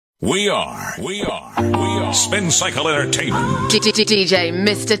We are Spin Cycle Entertainment. DJ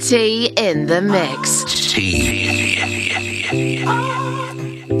Mr. T in the mix. T.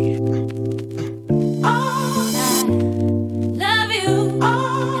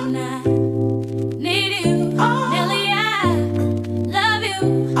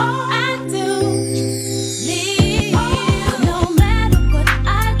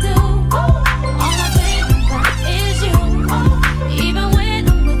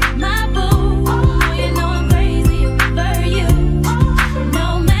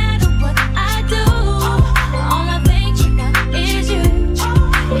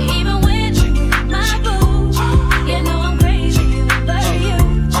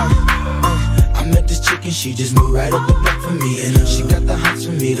 She just moved right up the block for me, and she got the hots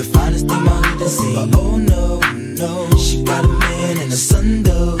for me, the finest thing I'll ever see. But oh no, no, she got a man and a son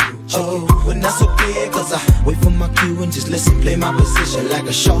though. Oh, well that's okay, cause I wait for my cue and just listen, play my position like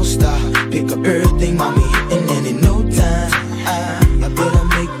a show star. Pick up everything, mommy hitting, and in no time, I better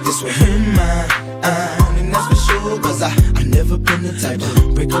make this with her mine. And that's for sure, cause I never been the type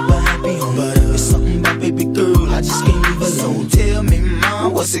to break up a happy home. But it's something about baby girl, I just can't leave alone. Tell me,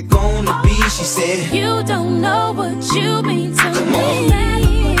 mom, what's it gonna be? She said, you don't know what you mean to come me. On.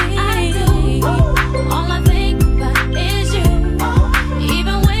 I do. All I think about is you.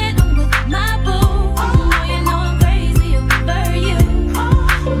 Even when I'm with my boo, you know I'm crazy over you.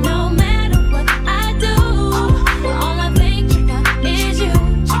 No matter what I do, all I think about is you.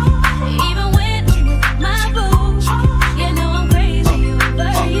 Even when I'm with my boo, you know I'm crazy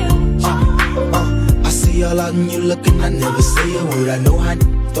over you. I see all out and you looking, I never say a word. I know how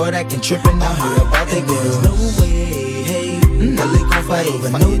thought I can trip and I heard about that girl. There's no way, hey, no they gon' fight over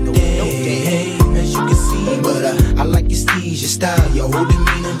no day, hey, as you can see. But I like your steez, your style, your whole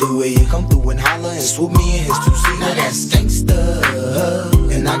demeanor, the way you come through and holler and swoop me in his two-seater. Now that's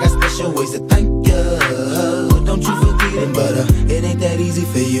gangsta, and I got special ways to thank ya. Don't you forget it, but it ain't that easy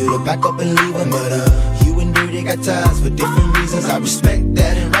for you to back up and leave him. But you and Dirty got ties for different reasons. I respect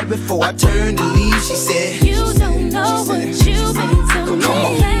that, and right before I turned to leave, she said, you don't know what you mean to me. Come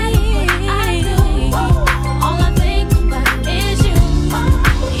on. I do. All I think about is you.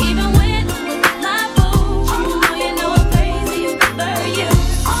 Even when I'm with my boo, you know I'm crazy over you.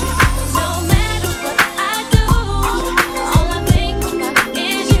 No matter what I do, all I think about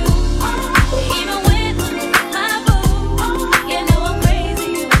is you. Even when I'm with my boo, you know I'm crazy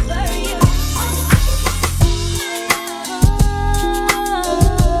over you.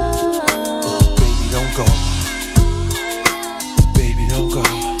 Baby, don't go. Baby, don't go.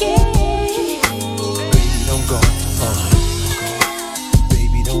 Baby, don't go.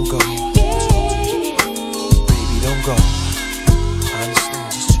 Baby, don't go. Baby, don't go. I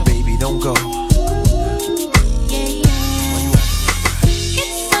understand. Just chill. Baby, don't go.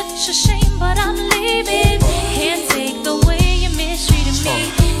 It's such a shame, but I'm leaving. Can't take the way you mistreated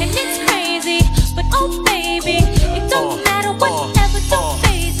me. And it's crazy, but oh baby, it don't matter whatever, don't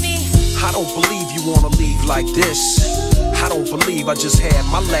faze me. I don't believe you wanna leave like this. I don't believe I just had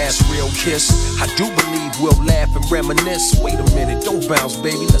my last real kiss. I do believe we'll laugh and reminisce. Wait a minute, don't bounce,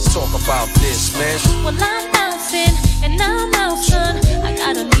 baby, let's talk about this, man. Well, I'm bouncing and I'm out, son. I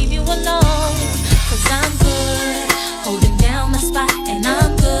gotta leave you alone, cause I'm good, holding down my spot, and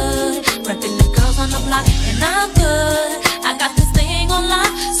I'm good, repping the girls on the block, and I'm good. I got this thing on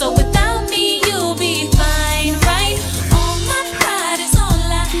lock, so without me you'll be fine, right? All my pride is all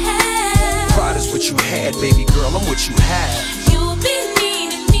I have. Pride is what you had, baby girl, I'm what you have. You'll be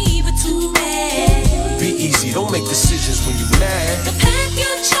needing me, but too bad. Be easy, don't make decisions when you're mad. The path you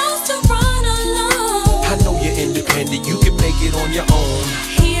chose to run alone. I know you're independent, you can make it on your own.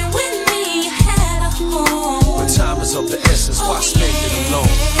 Here with me, you had a home. But time is of the essence, why spend it alone,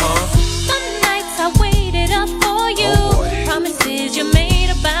 huh? Some nights I waited up for you. Oh boy. Promises you made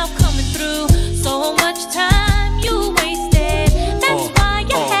about coming through. So much time you wasted. That's why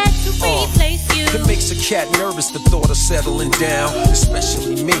you had to replace you. It makes a cat nervous, the thought of settling down.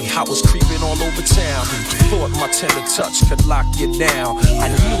 Especially me, I was creeping all over town. Thought my tender touch could lock you down. I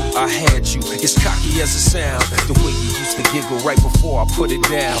knew I had you, as cocky as it sounds. The way you used to giggle right before I put it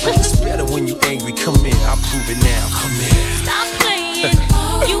down. It's better when you angry, come here, I'll prove it now. Come here. Stop playing,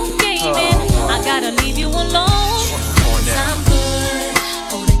 you gaming. I gotta leave you alone. Cause I'm good,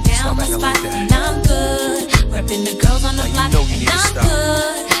 holding down my spot, and I'm good, repping the girls on the block, and I'm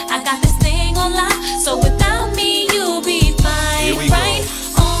good. I got this thing on lock, so without me you'll be fine, right?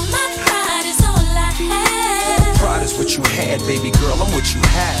 All my pride is all I have. Pride is what you had, baby girl, I'm what you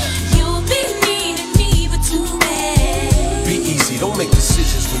have. You'll be needing me, but too bad. Be easy, don't make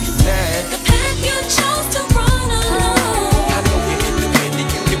decisions when you're mad. The path you chose to run alone. I know you're independent,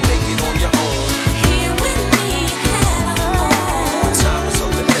 you can make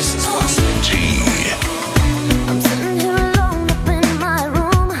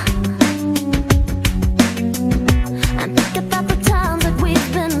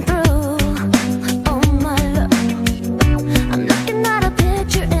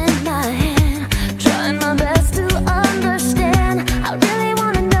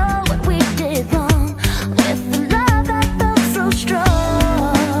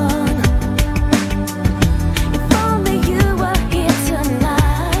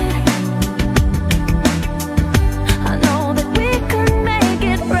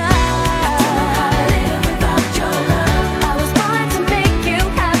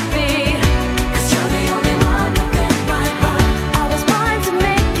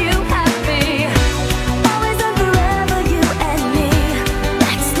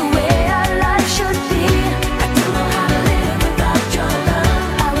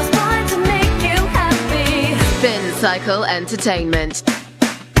Cycle Entertainment.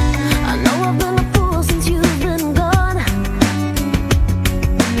 I know I've been a fool since you've been gone.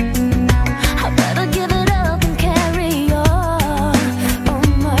 I better give it up and carry on. Oh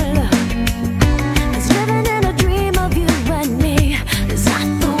my love, 'cause living in a dream of you and me is not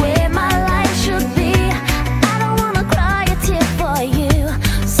the way my life should be. I don't wanna cry a tear for you,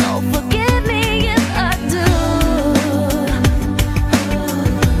 so forgive me if I do.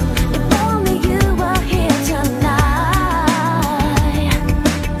 If only you were here tonight.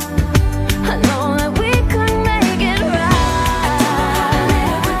 I know that we could make it right.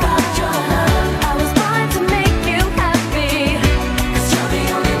 Without your love, I was born to make you happy, 'cause you're the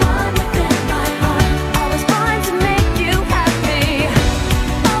only one within my heart. I was born to make you happy,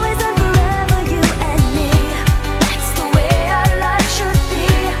 always and forever, you and me. That's the way our life should be.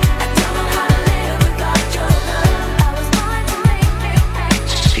 I don't know how to live without your love. I was born to make you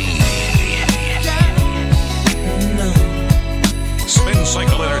happy. Spin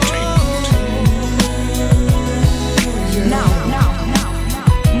Cycle Entertainment.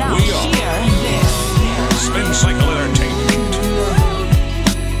 Now We are. hear this. Spin Cycle Entertainment.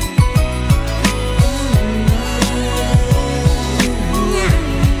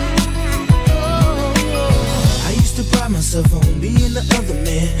 I used to pride myself on being the other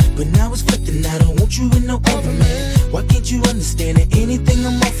man, but now it's flipping. I don't want you with no other man. Why can't you understand that anything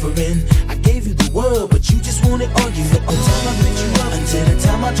I'm offering? I gave you the world, but you just wanted argument. On time I picked you up until the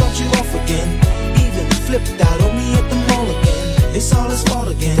time I dropped you off again. Even flipped out on me at the mall again. It's all his fault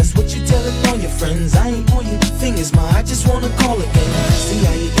again. That's what you telling all your friends. I ain't pointing fingers, ma. I just wanna call again. See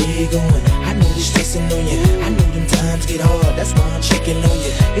how your day going. I know the stressing on you. I know them times get hard. That's why I'm checking on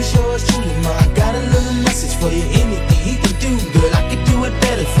you. It's yours truly, ma. I got a little message for you. Anything he can do, girl, I can do it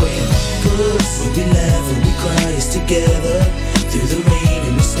better for you. 'Cause when we laugh and we cry, it's together. Through the rain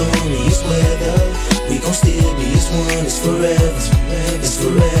and the stormiest weather, we gon' still be as one. It's forever. It's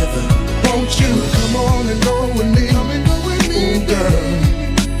forever. Won't you come on and go with me? Ooh, girl,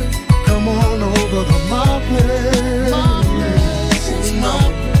 come on over to my place.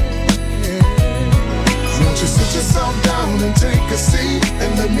 Won't you sit yourself down and take a seat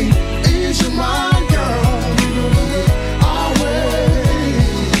and let me ease your mind, girl?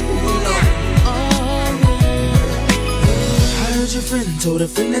 I heard your friend told a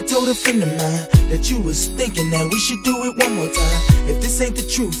friend that told a friend of mine that you was thinking that we should do it one more time. If this ain't the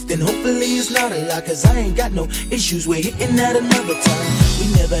truth, then hopefully it's not a lie, 'cause I ain't got no issues with hitting that another time. We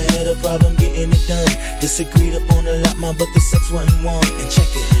never had a problem getting it done. Disagreed upon a lot, ma, but the sex wasn't warm. And check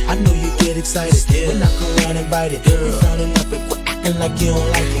it, I know you get excited when I come around and bite it. Girl, frowning up and quit acting like you don't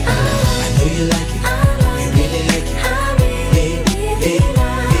like it. I know you like it, you really like it. Hey, hey, hey,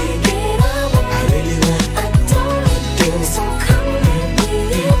 I really want it.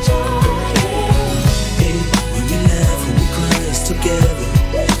 When we laugh, when we cry, it's together.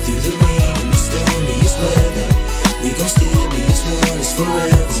 Through the rain and the stormiest weather, we gon' still be as one. It's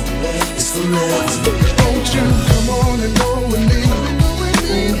forever. It's forever. Won't you come on and go with me?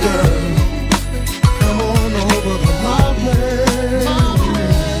 Ooh, girl, come on over to my place.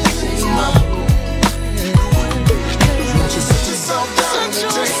 Won't you sit yourself down and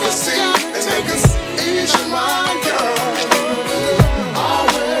take a seat and make us ease your mind, girl?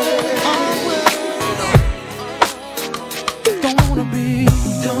 Don't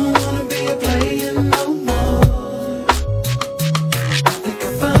wanna be a player no more. I think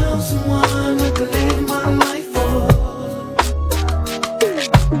I found someone I could live my life for.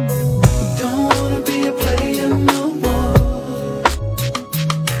 Don't wanna be a player no more.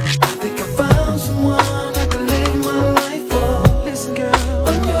 I think I found someone I could live my life for. Listen, girl,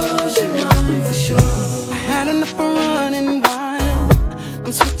 I'm yours, you're mine for sure. I had enough of running wild.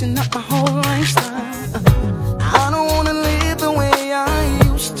 I'm switching up my whole lifestyle. I don't wanna live the way I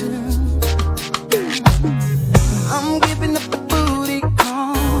used to. I'm giving up the booty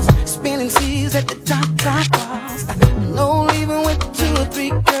calls, spinning seas at the top bars. No leaving with 2 or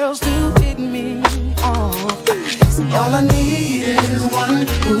 3 girls to hit me off. See, all I need is one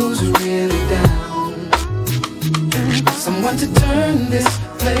who's really down, someone to turn this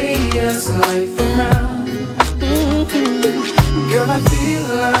player's life around. Girl, I feel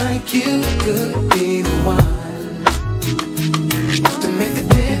like you could be the one to make a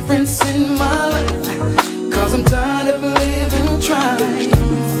difference in my life, 'cause I'm tired of living trying.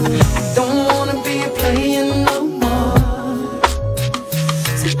 I don't wanna be playing no more.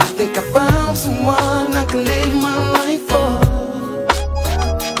 See, I think I found someone I can live my life for.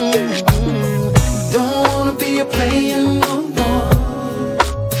 Don't wanna be a player no more.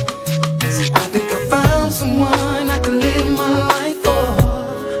 See, I think I found someone I can live my life for.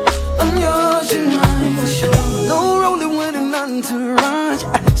 I'm yours, you're mine for sure. No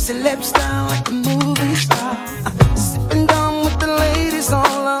your lips down like a movie star. Sipping down with the ladies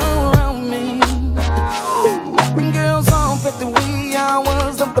all around me. Knocking girls off at the wee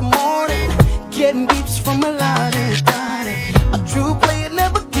hours of the morning, getting beeps from a lot of daddy. A true player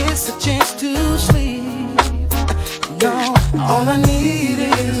never gets a chance to sleep. No, all I need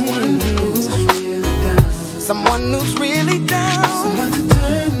is one who's really down. Someone who's really down. Someone to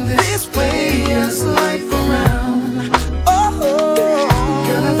turn this player's life around. Oh,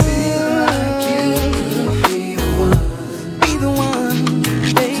 girl, I feel like you could be the one, baby. To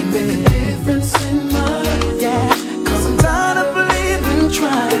make a difference in my life. Yeah, 'cause I'm tired of living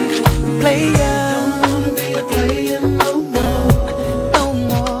trying to play ya. Don't wanna be a player no more. No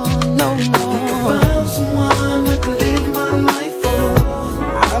more, no more. Found someone I could live my life for.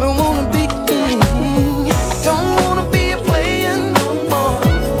 I don't wanna be king. Don't wanna be a player no more.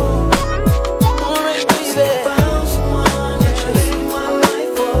 Alright, baby. Found someone I could live my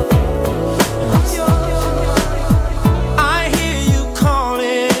life for. I'm yours. I hear you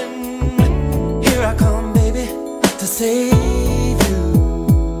calling. Here I come, baby, to save you.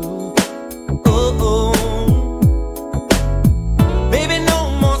 Oh, oh. Baby, no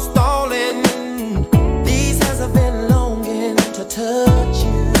more stalling. These hands have been longing to touch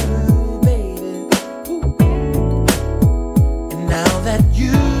you, baby. And now that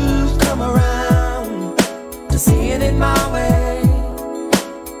you've come around to seeing it my way,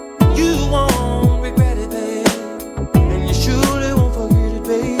 you won't regret it, babe. And you surely won't forget it,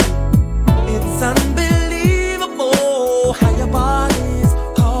 babe. It's unbelievable how your body's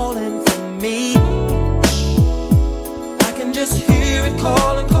calling for me. I can just hear it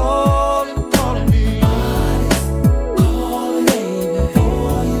calling, calling, calling me. Calling, baby,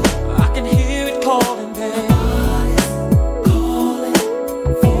 for you. I can hear it calling, baby. Calling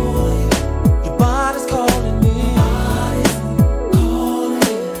for you. Your body's calling me.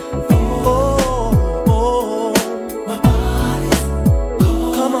 Calling for oh, my body's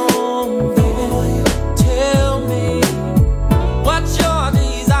come on, baby. Tell me what's your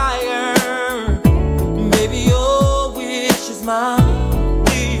desire, baby. Your wish is my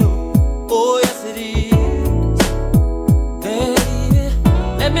will. Oh yes it is, baby.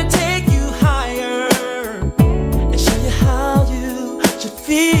 Let me take you higher and show you how you should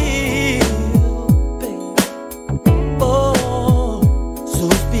feel, baby. Oh, so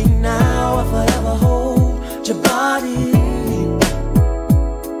speak now or forever hold your body.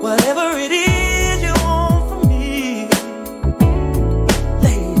 Whatever it is you want from me,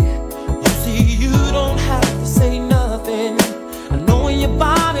 lady. You see, you don't have to say nothing. I know when your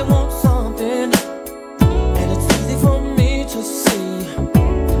body wants something, and it's easy for me to see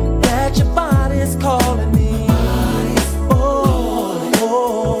that your body's calling me. Oh,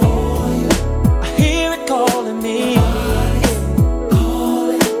 oh, I hear it calling me.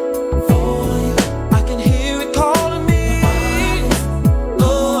 Calling for you. I can hear it calling me.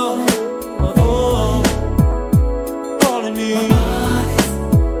 Oh, oh, calling me.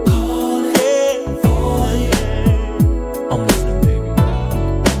 Calling for you. I'm listening, baby.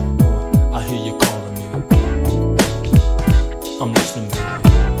 I hear you calling me. I'm listening, baby. I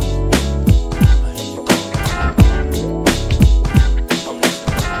hear you calling me. I'm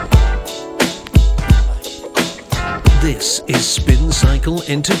listening. This is Spin Cycle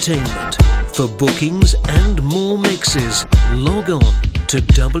Entertainment. For bookings and more mixes, log on to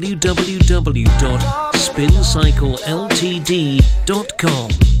www.spincycleltd.com.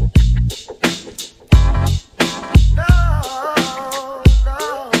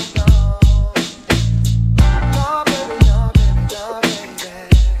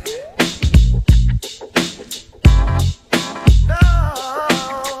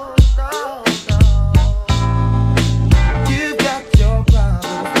 You got your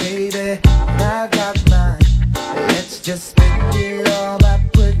problems, baby, and I got mine. Let's just spend it all by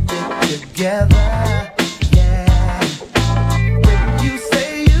putting it together. Yeah. When you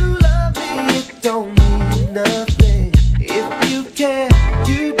say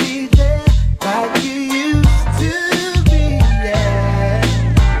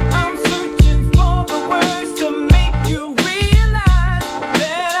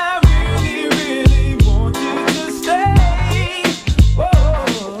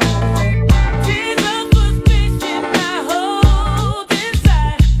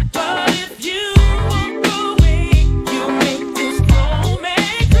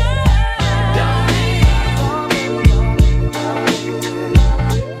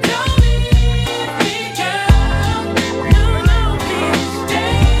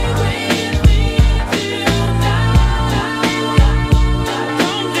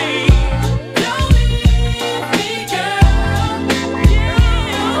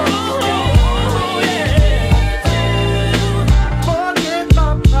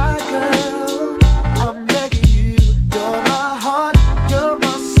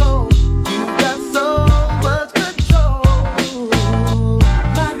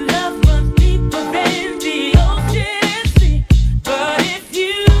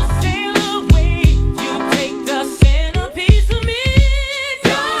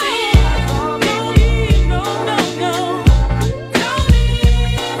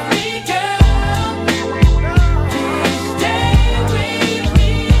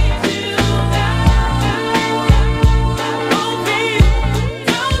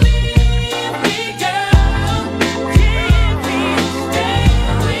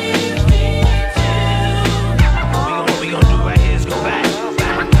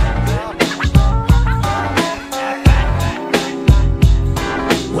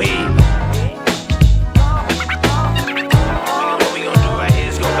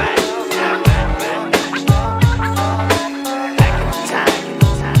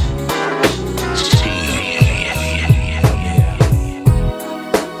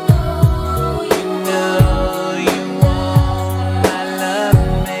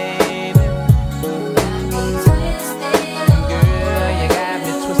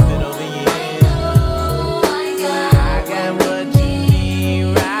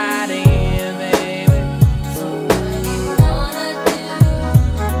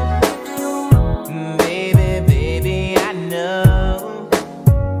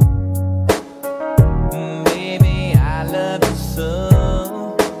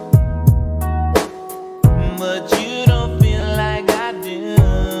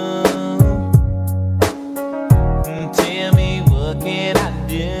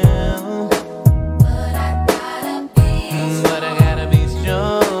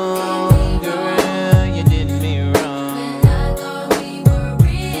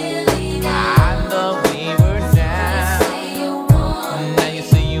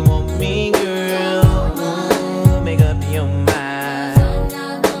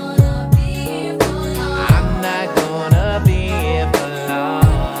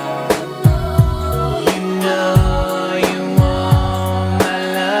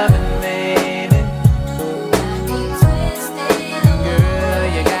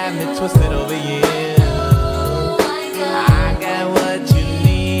twisted over you. I got what you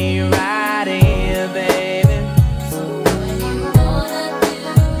need right here, baby.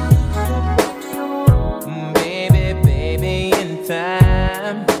 Baby, baby, in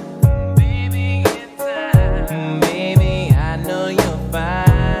time. Baby, I know you're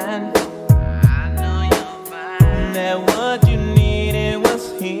fine. That what you needed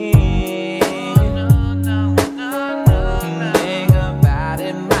was here. Think about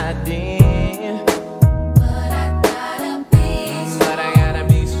it, my dear. But I gotta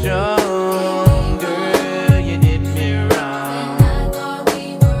be strong, girl. You did me wrong. I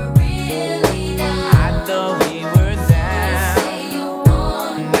thought we were down.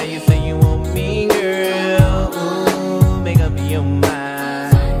 Now you say you want me, girl. Ooh, make up your mind.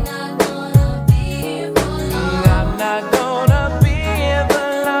 I'm not gonna be here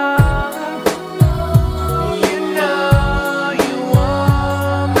for long. You know you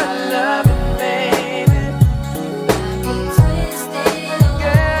want my love, baby.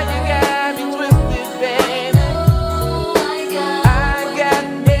 Girl, you got me twisted, baby. I got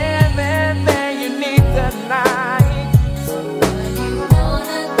everything you need tonight.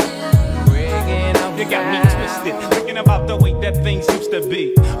 Breaking up. You got me twisted, thinking about the way that things used to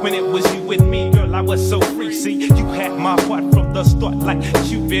be. When it was you with me, girl, I was so free. See, you had my heart from the start like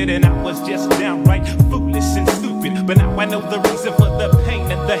Cupid, and I was just downright foolish and stupid. But now I know the reason for the pain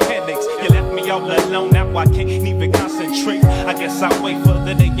and the headaches. You left me all alone, now I can't even concentrate. I guess I'll wait for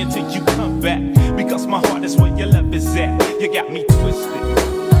the day until you come back, because my heart is where your love is at. You got me twisted.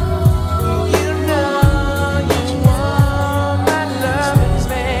 You know you want my love,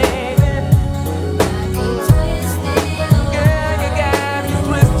 baby. Girl, you got me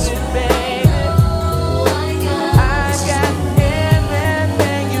twisted, baby. I got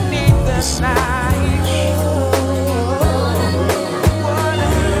everything you need tonight.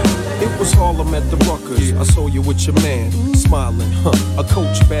 It was Harlem at the Ruckers. I saw you with your man, smiling, a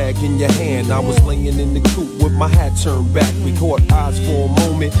Coach bag in your hand. I was laying in the coupe with my hat turned back. We caught eyes for a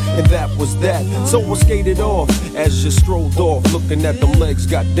moment, and that was that. So I skated off as you strolled off, looking at them legs.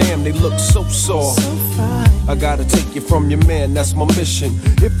 Goddamn, they look so soft. I gotta take you from your man, that's my mission.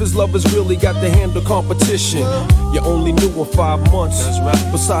 If his lovers really got to handle competition, you only knew him 5 months.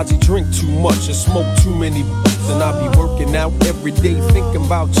 Besides, he drink too much and smoke too many. And I be working out every day thinking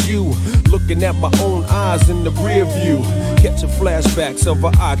about you, looking at my own eyes in the rear view, catching flashbacks of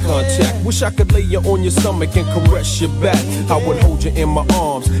our eye contact. Wish I could lay you on your stomach and caress your back. I would hold you in my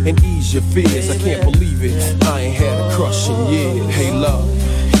arms and ease your fears. I can't believe it, I ain't had a crush in years. Hey love,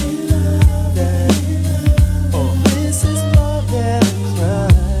 This is more than a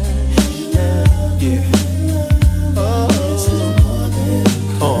crush. yeah. This is more than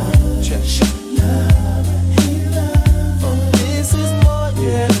Check. This is more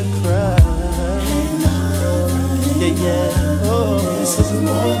than a crush. Yeah, yeah. Oh, this is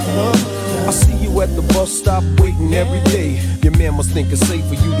more than I see you at the bus stop waiting every day. Your man must think it's safe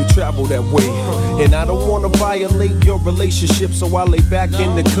for you to travel that way. And I don't wanna violate your relationship, so I lay back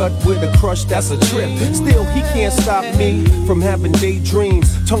in the cut with a crush, that's a trip. Still, he can't stop me from having daydreams,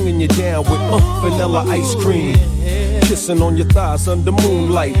 tonguing you down with vanilla ice cream. Kissing on your thighs under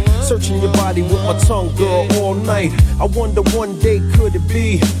moonlight, searching your body with my tongue, girl, all night. I wonder one day could it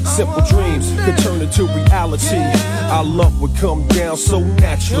be simple dreams could turn into reality. Our love would come down so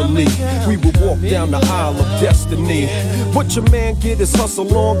naturally. We would walk down the aisle of destiny. What your man get is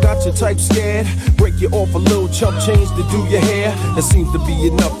hustle on, got your type scared. Break you off a little chump change to do your hair. That seems to be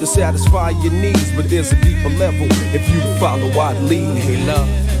enough to satisfy your needs, but there's a deeper level if you follow I'd lead. Hey love.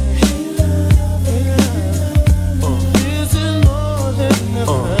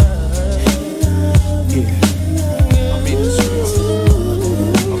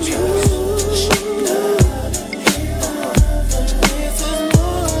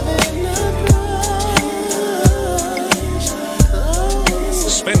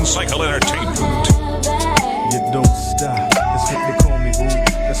 Spin Cycle Entertainment. You don't stop. That's what they call me, boo.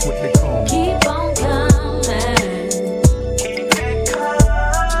 That's what they call me. Keep on coming. Keep it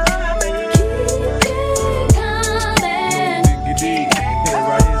coming. Diggity. Here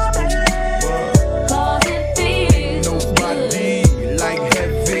I is, boo. Cause it feels Nobody like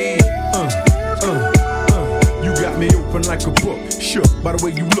heavy. You got me open like a book. Shook by the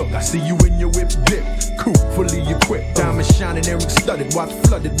way you look. I see you in your whip dip. Cool, fully equipped. Diamonds shining, Eric studded. Watch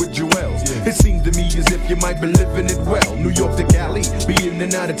flooded with jewels. It seems to me as if you might be living it well. New York to Cali, being in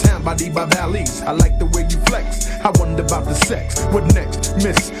and out of town by valleys. I like the way you flex. I wonder about the sex. What next,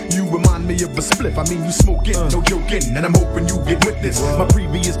 miss? You remind me of a spliff. I mean, you smoking, no joking, and I'm hoping you get with this. My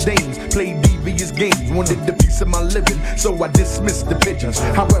previous dames played devious games, wanted a piece of my living, so I dismissed the pigeons.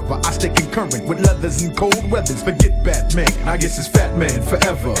 However, I stay concurrent with leathers and cold weathers. Forget Batman, I guess it's Fat Man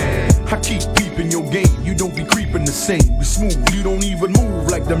forever. I keep peeping your game, you don't be creeping the same. You smooth, you don't even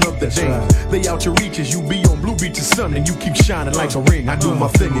move like them other dames. They out your reaches, you be on Blue Beach's sun, and you keep shining like a ring. I do my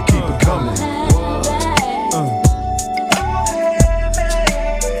thing and keep it coming.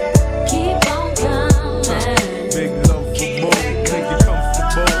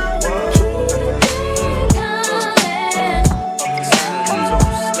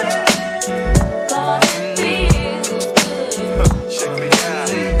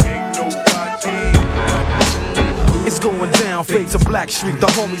 Fades of Blackstreet, the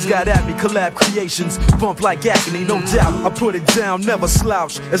homies got at me, collab creations, bump like agony, no doubt. I put it down, never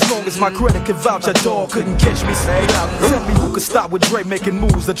slouch. As long as my credit can vouch, a dog couldn't catch me. Say out. Tell me who could stop with Dre making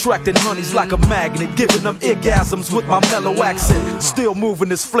moves, attracting honeys like a magnet, giving them orgasms with my mellow accent. Still moving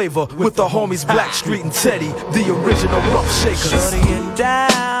this flavor with the homies Blackstreet and Teddy, the original rough shakers. Shutting it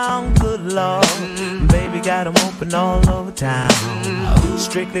down, good lord. Baby got them open all over town.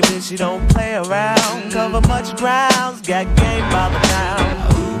 Strictly bitch, you don't play around. Cover much grounds, got game by the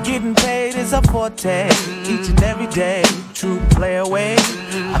pound. Getting paid is a forte, each and every day. True play away.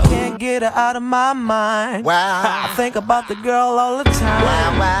 I can't get her out of my mind. Wow. I think about the girl all the time.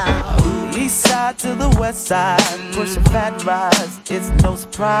 Wow, wow. East side to the west side, pushing fat rides, it's no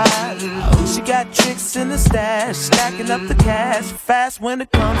surprise. She got tricks in the stash, stacking up the cash, fast when it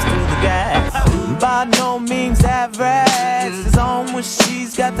comes to the gas. By no means average, it's on when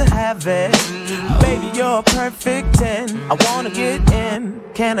she's got to have it. Baby, you're a perfect 10, I wanna get in,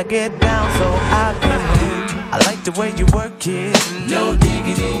 can I get down so I can? I like the way you work it, no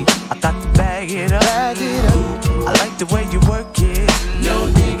diggity, I got to bag it up. I like the way you work it, no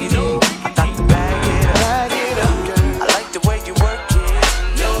diggity, I got to bag it up. I like the way you work it,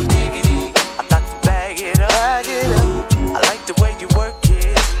 no diggity, I got to bag it up. I like the way you work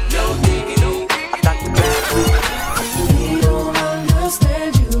it, no diggity, I got to bag it up. We don't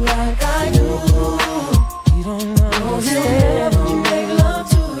understand you like I do. You don't understand. Don't make love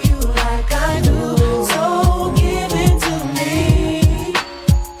to you like I do. So give it to me,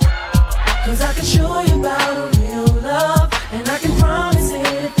 'cause I can show you about a real love, and I can promise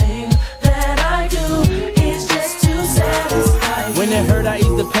anything that I do is just to satisfy you. When it hurt, I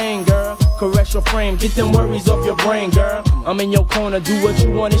ease the pain, girl. Caress your frame, get them worries off your brain, girl. I'm in your corner, do what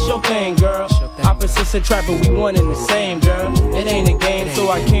you want, it's your thing, girl. Opposites attract, but we one and the same, girl. It ain't a game, so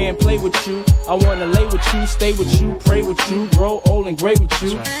I can't play with you. I wanna lay with you, stay with you, pray with you, grow old and great with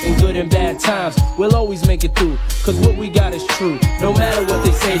you. In good and bad times, we'll always make it through, 'cause what we got is true. No matter what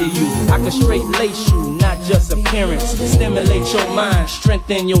they say to you, I can straight lace you, not just appearance. Stimulate your mind,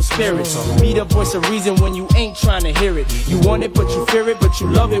 strengthen your spirits. Be the voice of reason when you ain't trying to hear it. You want it, but you fear it, but you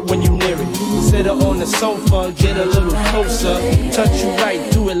love it when you near it. Sit her on the sofa, get a little closer. Touch you right,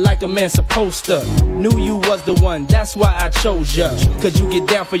 do it like a man supposed to. Knew you was the one, that's why I chose ya. 'Cause you get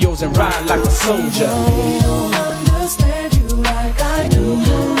down for yours and ride like a soldier. I don't understand you like I do.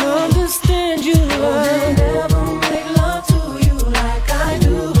 Don't understand you like never make love to you like I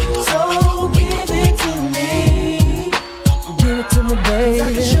do. So give it to me. Give it to me, baby. 'Cause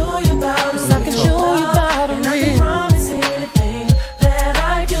I can show you about it. I can show you about it. And I can promise anything that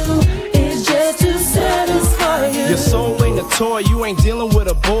I do is just to satisfy you. Your soul ain't a toy, you ain't dealing with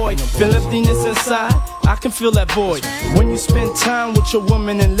a boy. Feel emptiness inside, I can feel that void. When you spend time with your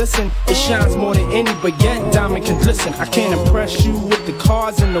woman and listen, it shines more than any, but yet diamond can glisten. I can't impress you with the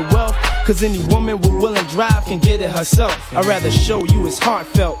cars and the wealth, 'cause any woman with will and drive can get it herself. I'd rather show you it's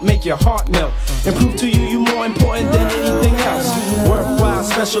heartfelt, make your heart melt, and prove to you you're more important than anything else. Worthwhile,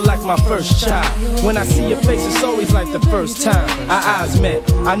 special like my first child. When I see your face, it's always like the first time our eyes met.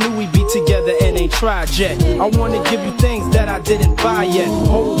 I knew we'd be together and ain't tried yet. I wanna give you things that I didn't buy yet.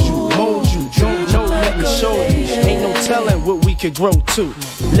 Hold you, mold you, don't know, let me show you. Ain't no telling what we could grow to.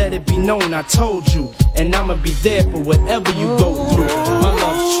 Let it be known I told you, and I'ma be there for whatever you go through. My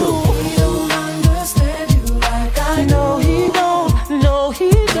love's true. He don't understand you like I know he don't. No, he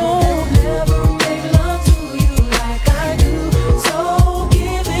don't. Never make love to you like I do. So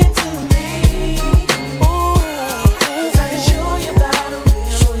give it to me. 'Cause I can show you about a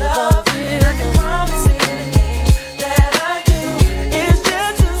real love, and I can promise anything that I do is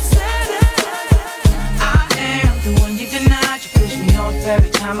just to satisfy. I am the one you denied. You push me off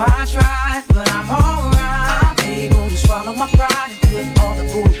every time I try, but I'm alright. I'm able to swallow my pride and put all the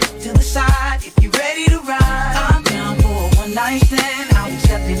bullshit to the I'll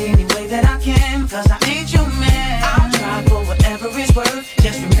accept it any way that I can, cause I ain't your man. I'll try for whatever it's worth.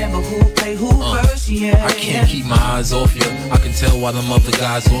 Just remember who played who first, yeah. I can't keep my eyes off you. I can tell why them other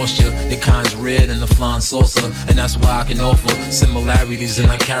guys lost you. The kind's red and the flying saucer, and that's why I can offer similarities in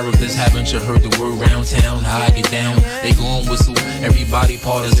our characters. Haven't you heard the word round town? How I get down, they gon' whistle. Everybody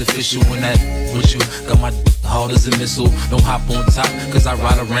part is official when that with you. Got my hard as a missile. Don't hop on top, cause I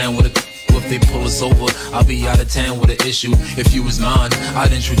ride around with a. If they pull us over, I'll be out of town with an issue. If you was mine,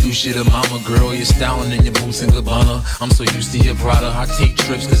 I'd introduce you to mama. Girl, you're styling in your boots and Gabbana. I'm so used to your Prada. I take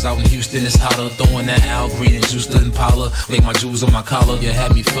trips cause out in Houston it's hotter. Throwing that Al Green and juice to Impala. Like my jewels on my collar. You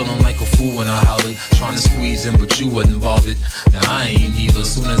had me feeling like a fool when I hollered. Trying to squeeze in but you wasn't bothered. Now I ain't either.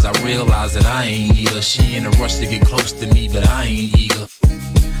 Soon as I realized that I ain't either. She in a rush to get close to me but I ain't eager.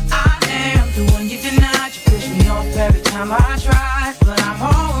 I am the one you denied. You push me off every time I try, but I'm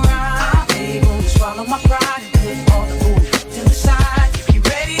alright. Swallow my pride and put all the food to the side. If you're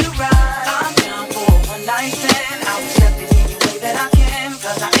ready to ride, I'm down for a one night stand. I'll accept it any way that I can,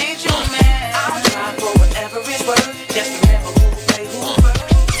 cause I ain't your man. I'll try for whatever it's worth. Just remember who played who first.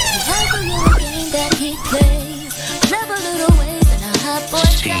 He has a little game that he plays, clever little ways and a hot boy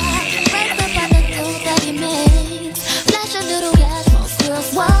style. Right up on the dough that he makes, flash a little cash, most girls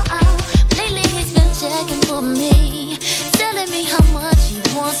wow. Lately he's been checking for me, telling me how much he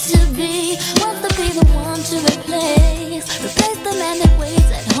wants to be. Wants to be the one to replace the man that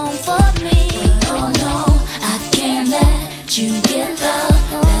waits at home for me. Oh no, I can't let you get the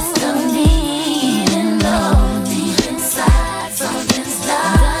best of me. Even though deep inside something's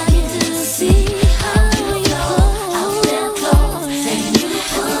dying to see how you go out there close and you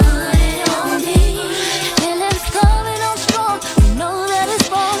put it on me. And it's coming on strong. You know that it's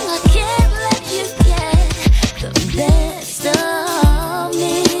wrong. I can't let you get the best of me.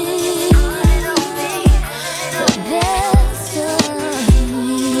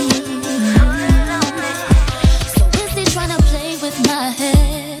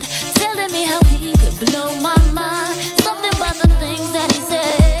 Blow my mind, something about the things that he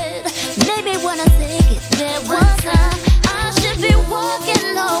said. Maybe when I take it there one time, I should be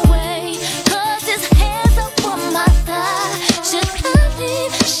walking away, cause his hands up on my thigh. Should I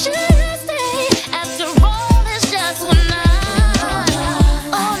leave? Should I stay? After all, it's just one night.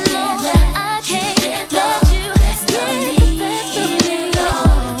 Oh no, I can't let you get the best of me.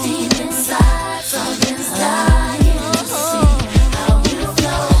 Deep inside, something's dying to see how you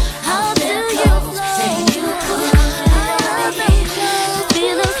flow. How do you flow?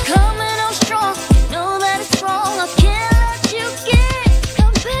 Feelings coming on strong. You know that it's wrong. I can't let you get the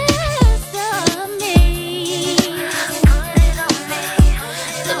best of me.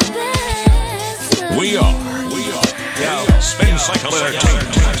 The best of me. We are. Yo, Spin Cycle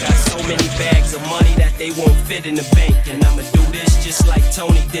Entertainment. I got so many bags of money that they won't fit in the bank, and I'ma do this just like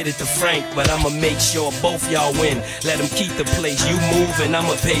Tony did it to Frank. But I'ma make sure both y'all win. Let them keep the place. You move and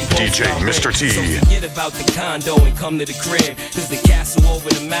I'ma pay both DJ y'all Mr. rent. T. So forget about the condo and come to the crib, cause the castle over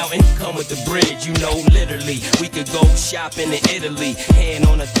the mountain come with the bridge. You know, literally, we could go shopping in Italy. Hand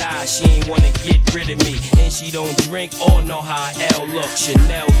on her thigh, she ain't wanna get rid of me. And she don't drink or know how L look.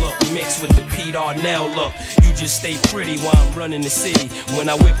 Chanel look mixed with the Pete Arnell look. You just stay pretty while I'm running the city. When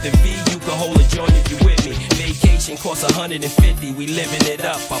I whip the V, you can hold a joint if you with me. Vacation costs $150, we living it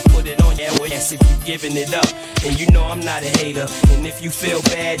up. I put it on your ass if you giving it up. And you know I'm not a hater. And if you feel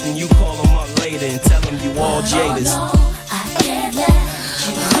bad, then you call them up later and tell them you all jaders. Oh no, I can't let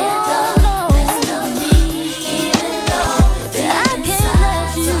you get the best of me. Even though I can't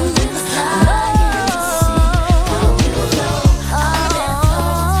let you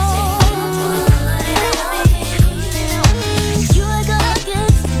you're gonna get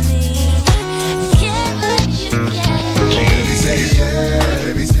to me. Can't let you get. Baby, say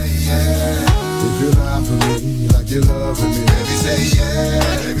yeah. If you lie for me like you're loving me. Baby, say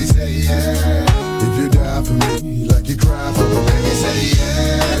yeah. Baby, say yeah. If you die for me like you cry for me. Baby, say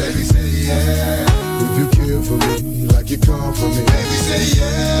yeah. Baby, say yeah. If you kill for me like you come for me. Baby, say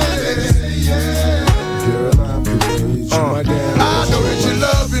yeah. Baby, say yeah. Caroline, please, my damn. I know that you're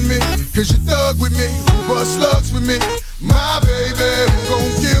loving me, cause you thug with me, you bust slugs with me. My baby, who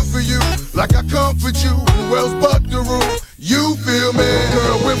gon' kill for you like I comfort you. Who else but the rule? You feel me?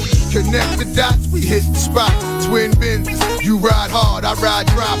 Girl, when we connect the dots, we hit the spots. Twin bends, you ride hard, I ride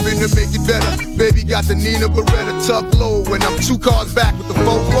dropping to make it better. Baby got the Nina Beretta tucked low, when I'm 2 cars back with the 4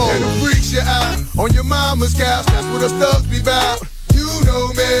 roll. And it freaks you out on your mama's couch, that's what us thugs be bout. You know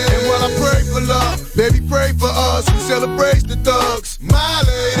me, and while I pray for love, baby pray for us, who celebrates the thugs. My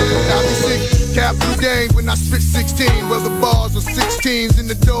lady, I be sick, capital game when I spit 16. Well the bars are 16s in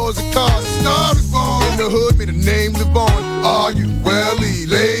the doors of cars, the star is born. in the hood, made a name live on. Are you welly,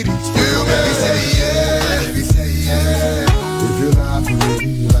 ladies? Feel me? Let me say yeah. Let me say yeah. If you lie for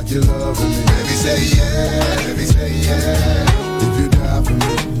me like you're loving me. Let me say yeah. Let me say yeah. If you die for me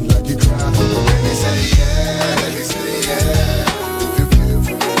like you cry for me. Let me say yeah. Let me say yeah. If you care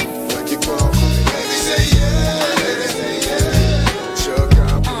for me like you crawl for me. Let me say yeah. Let me say yeah. Chuck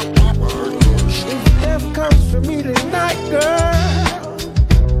out my word. If death comes for me tonight, girl,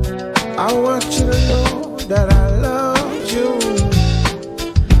 I want you to know that I love you.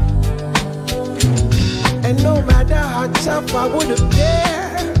 And no matter how tough I would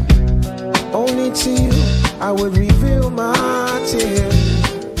appear, only to you I would reveal my tears.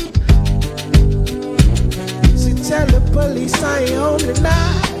 So tell the police I ain't home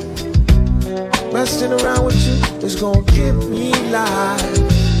tonight. Messing around with you is gonna give me life.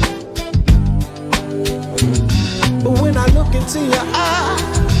 But when I look into your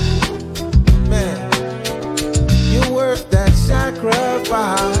eyes, man, you're worth that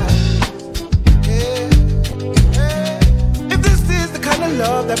sacrifice. If this is the kind of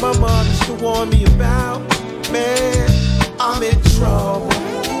love that my mom used to warn me about, man, I'm in trouble.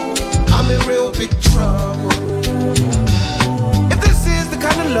 I'm in real big trouble. If this is the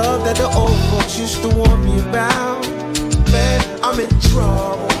kind of love that the old folks used to warn me about, man, I'm in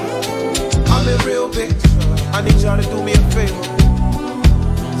trouble. I'm in real big trouble. I need y'all to do me a favor.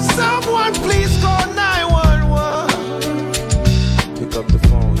 Someone please call 911. Pick up the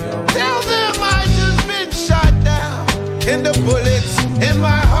phone, y'all. Tell them I just been shot down, and the bullets in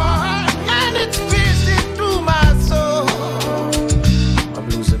my heart, and it's piercing through my soul. I'm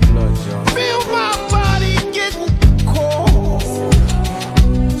losing blood, y'all. Feel my body getting cold.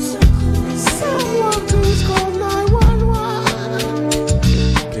 Someone please call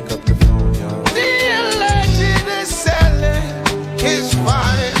 911. Pick up the phone, y'all. The alleged assailant is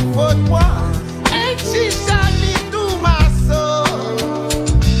 5'1", and she shot me through my soul.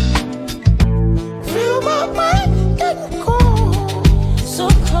 Feel my mind getting cold. So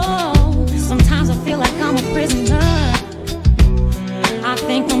cold. Sometimes I feel like I'm a prisoner. I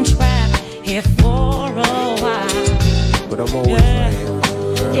think I'm trapped here for a while. But I'm always right here.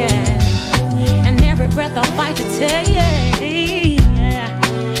 Yeah. And every breath I fight to take.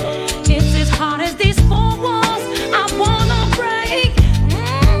 It's as hard as these four walls I wanna break.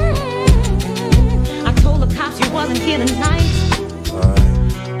 I told the cops you wasn't here tonight.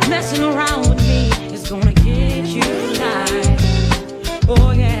 Messing around with me is gonna get you life.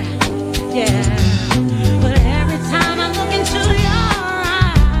 Oh yeah, yeah. But every time I look into your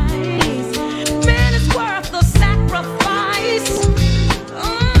eyes, man, it's worth the sacrifice.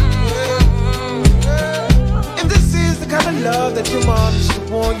 If this is the kind of love that your mom used to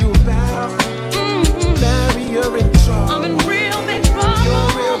warn you about, Mary, you're in trouble. I'm in real big trouble. You're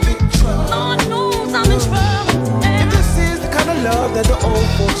in real big trouble. Lord knows I'm in trouble. If this is the kind of love that the old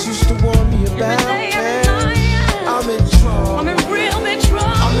folks used to warn me about, man, I'm in trouble. I'm in real big trouble.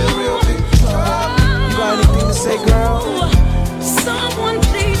 I'm in real big trouble. You got anything to say, girl? Someone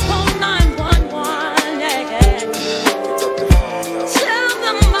please call 911. Yeah, yeah. Tell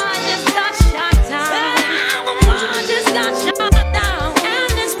them I just got shot down. I just got shot down,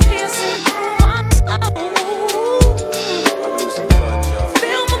 and it's piercing through my soul.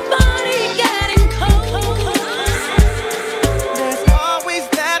 Feel my body getting cold. There's always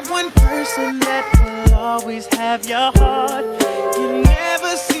that one person that will always have your heart. You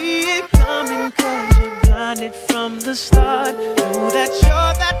never see it coming 'cause you're blinded from the start. Know that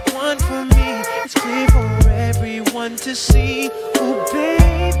you're that one for me. It's clear for everyone to see. Ooh,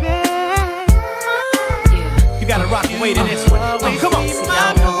 baby. You gotta rock and wait in this one. Come on. See,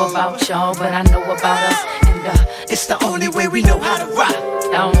 I don't know about y'all, but I know about us. And it's the only way we know how to rock.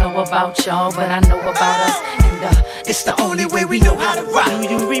 I don't know about y'all, but I know about us. And it's the only way we know how to rock. Do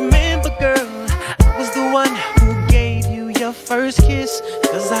you remember, girl? I was the one who gave you your first kiss.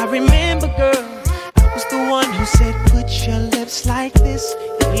 'Cause I remember, girl, I was the one who said, put your lips like this.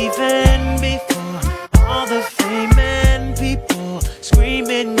 Even before all the fame and people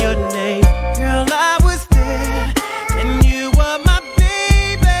screaming your name. Girl, I was there, and you were my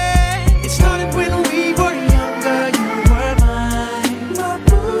baby. It started when we were younger, you were mine.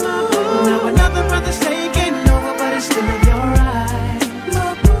 Now another brother's taking over, but it's still in your eyes.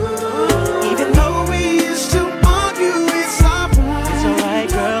 Even though we used to argue, it's alright. It's alright,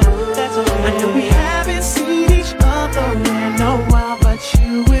 girl, that's okay. I know we haven't seen each other in a while, but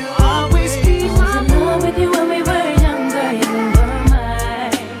you will always be my with you when we were younger, you were my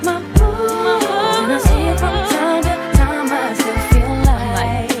boo.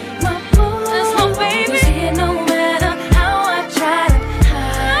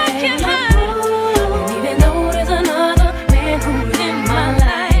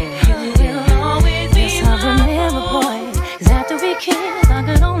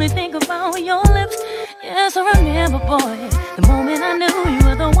 boy. The moment I knew you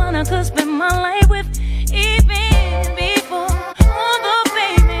were the one I could spend my life with, even before all the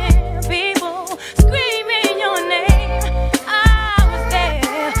famous people screaming your name, I was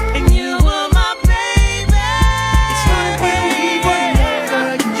there, and you were my baby. It's like when we were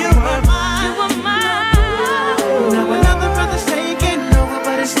there, you were mine. You were mine. Now another brother's taking over,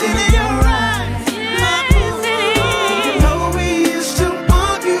 but it's still in your eyes. My boo, you know we used to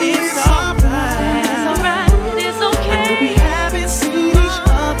argue. It's alright. It's alright. It's okay. We haven't seen each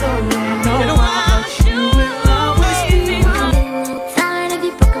other in a while.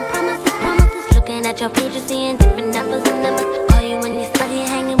 Your pages seeing different numbers and numbers. Call you when you study,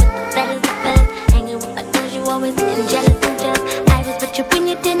 hanging with the fellas, hanging with the girls you always getting jealous and jealous. I was with you when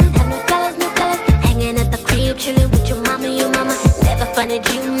you didn't have no colors, hanging at the crib, chilling with your mama, never funded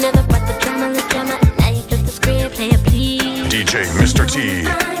you, never brought the drama. Now you flip the script, play it please. DJ Mr. T.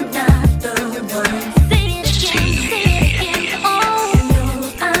 I'm not the one. Say it again. Oh no,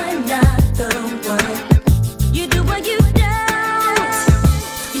 I'm not the one. You do what you don't.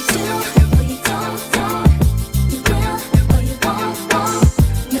 You do what you don't. You will or you won't.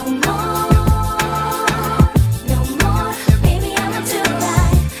 No more. Baby, I'm not too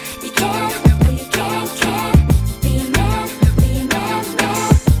right. You can or you can't. Be a man.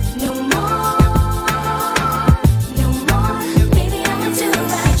 No more. Baby, I'm not too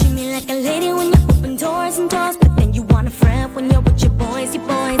right. You treat me like a lady when you open doors and doors, but then you want a friend when you're with your boys.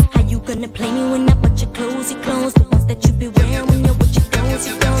 How you gonna play me when I put your clothes? The ones that you be wearing when you're with your girls.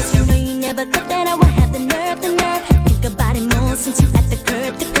 You know you never thought that I would have the nerve. Think about it more since you at the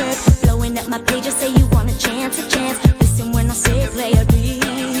curb. Blowing up my page, I say you want a chance. Listen when I say play a beat.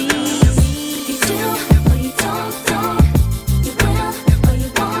 You do or you don't. You will or you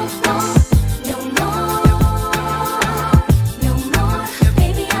won't. No more.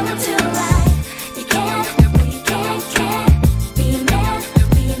 Baby, I'm not too right. You can or you can't. Be a man.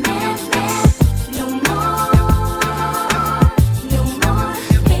 No more.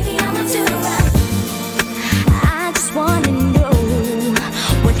 Baby, I'm not too right. I just wanna know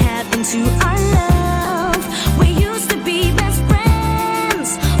what happened to our love. We used to be best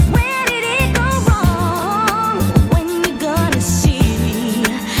friends. Where did it go wrong? When you gonna see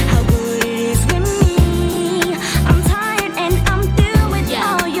how good it is with me? I'm tired and I'm through with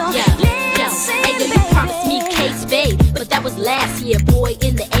all your listen, Hey, you promised me case, babe, but that was last year, boy,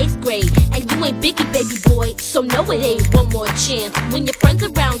 in the 8th grade. And you ain't Biggie, baby boy, so no, it ain't one more chance. When your friends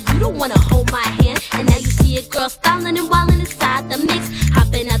around, you don't wanna hold my hand. And now you see a girl styling and wilding inside the mix,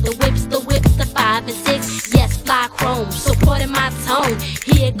 hopping out the whips, the 5 and 6. Yes, fly chrome, supporting my tone.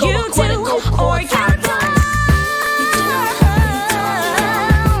 Here go a quarter, go or you time.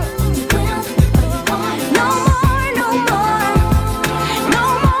 No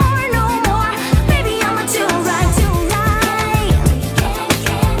more. Baby, I'm not too right.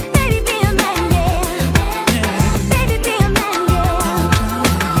 Baby, be a man, yeah. Baby, be a man,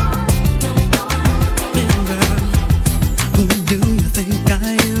 Who do you think I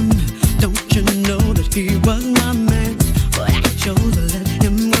am? Don't you know that he was my man? But I chose to let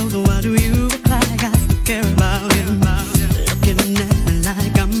him go, so why do you act like I still care about him? Looking at me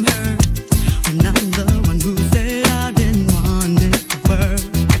like I'm hurt, when I'm the one who said I didn't want it to work.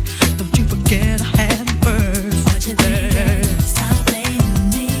 Don't you forget I had him first. What you think? Stop blaming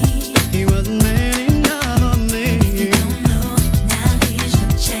me. He wasn't man enough for me. You don't know, now here's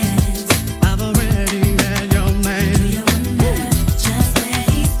your chance. I've already had your man. Do you wonder just where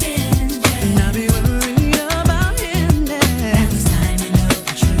he's been? And I'll be worried about him then. Next time you know the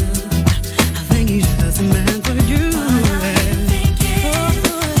truth, I think he's just a man for you.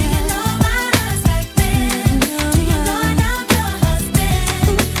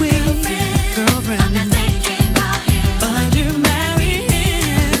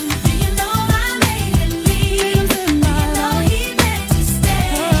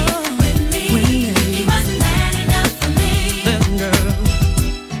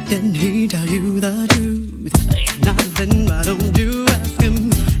 Didn't he tell you the truth? If not, then why don't you ask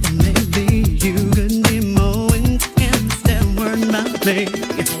him? And maybe you could be more instead of worrying about me.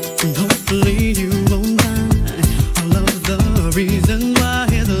 And hopefully you won't find all of the reasons why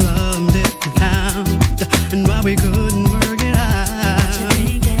his love didn't count and why we couldn't work it out.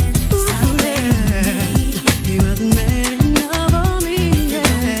 Ooh, yeah. He wasn't man enough for me.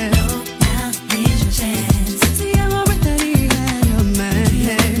 Yeah. Now here's your chance. See, I'm already had your man.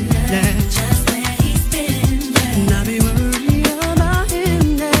 Just where he's been, and I'll be worried about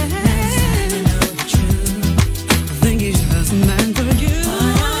him next time you know the truth. I think he's just a man for you.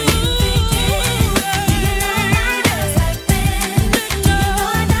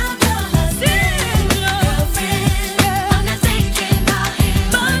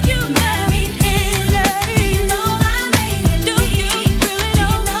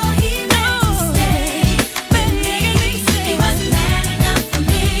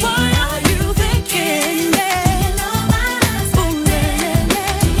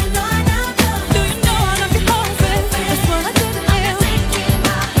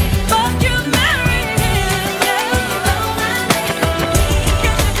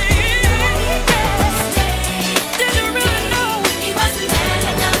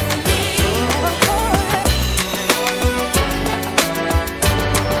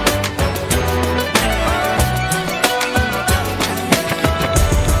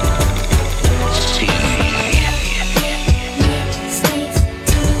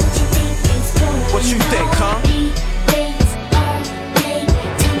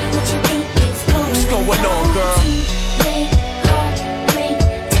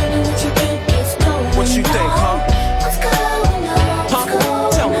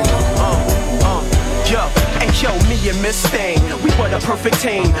 perfect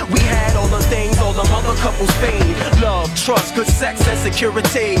team. We had all the things all the other couples fiend. Love, trust, good sex, and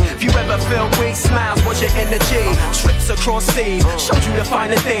security. If you ever felt weak, smiles was your energy. Trips across seas showed you the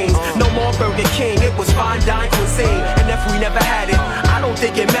finer things. No more Burger King, it was fine dine cuisine. And if we never had it, I don't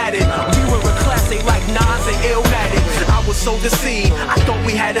think it mattered. We were a classic like Nas and Illmatic. I was so deceived, I thought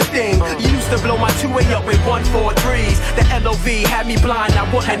we had a thing. You used to blow my 2-way up with 143s. The LOV had me blind, I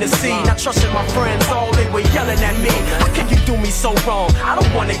wasn't to see. Not trusting my friends, all they were yelling at me. How can you do me so wrong? I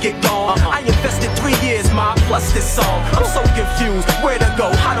don't wanna get gone. I invested 3 years, ma, plus this song. I'm so confused, where to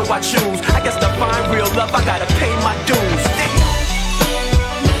go, how do I choose? I guess to find real love, I gotta pay my dues. Damn.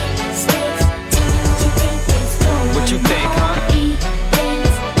 What you think, huh?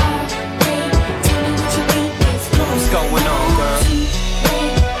 What's going on, girl?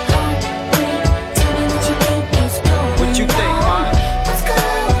 What you think, huh?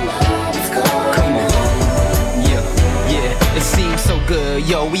 Come on. Yeah, it seems so good.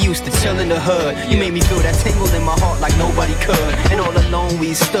 Yo, we used to chill in the hood. You made me feel that tingle in my heart like nobody could. And all alone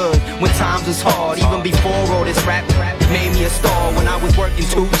we stood when times was hard. Even before all this rap made me a star. When I was working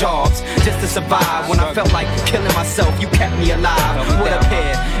 2 jobs just to survive. When I felt like killing myself, you kept me alive. What a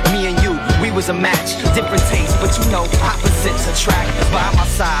pair, me and you, we was a match. Different tastes, but you know opposites attract. By my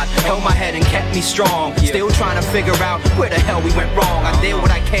side, held my head and kept me strong. Still trying to figure out where the hell we went wrong. I did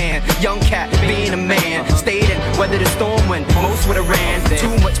what I can, young cat, being a man. Stayed in, weather the storm when most would've ran.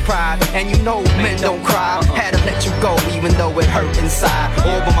 Too much pride, and you know men don't cry. Had to let you go even though it hurt inside.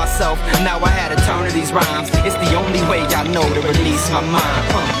 All by myself, now I had to turn to these rhymes. It's the only way I know to release my mind.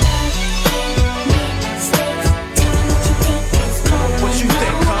 What you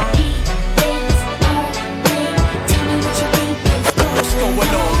think, huh? What's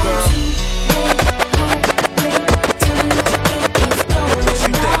going on, girl? What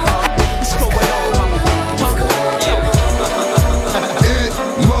you think, huh? What's going on? It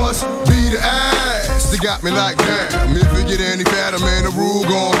must be the ass that got me like damn. If it get any fatter, man, the rule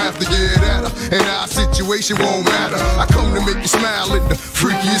gon' have to get at her. And our situation won't matter. I come to make you smile in the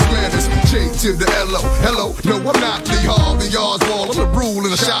freakiest manners. J to the L-O, hello. No, I'm not Lee Harvey Oswald. I'm the rule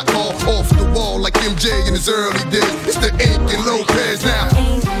in a shot call off the wall like MJ in his early days. It's the Ink and Lopez now.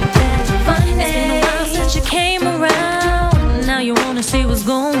 Ain't that funny? It's been a while since you came around. Now you wanna see what's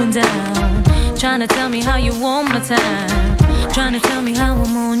going down. Trying to tell me how you want my time. Trying to tell me how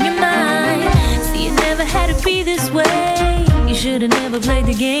I'm on your mind. See, it never had to be this way. You should've never played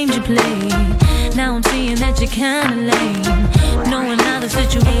the games you played. Now I'm seeing that you're kinda lame. Knowing how the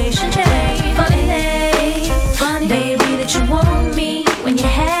situation changed. Funny, baby, that you want me when you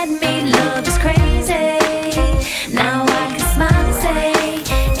had me. Love is crazy. Now I can smile and say,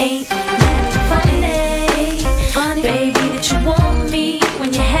 ain't that funny, baby, that you want me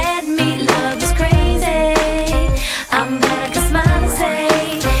when you had me. Love is crazy. I'm glad I can smile and say,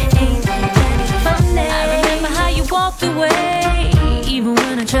 ain't that funny. I remember how you walked away, even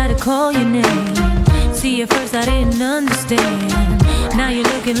when I tried to call your name. See, at first I didn't understand. Now you're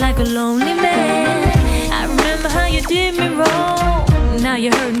looking like a lonely man. I remember how you did me wrong. Now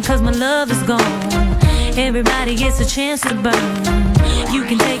you're hurting cause my love is gone. Everybody gets a chance to burn. You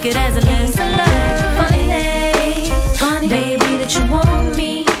can take it as a lesson learned. Funny, baby, that you want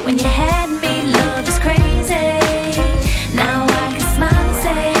me when you had me. Love is crazy. Now I can smile and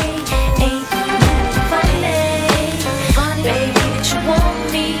say, ain't that funny, baby, that you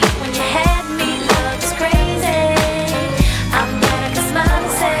want me when you had me. Love is crazy. I'm glad I can smile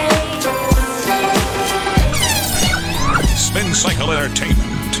and say. Spin Cycle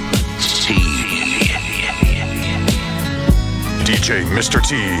Entertainment. DJ Mr.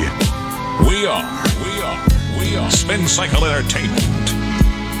 T. We are Spin Cycle Entertainment.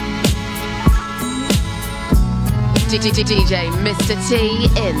 DJ Mr. T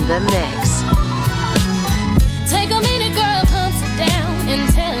in the mix. Take a minute, girl, calm down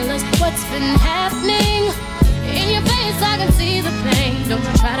and tell us what's been happening. In your face, I can see the pain. Don't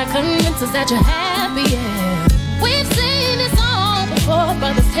you try to convince us that you're happy, yeah. We've seen this all before,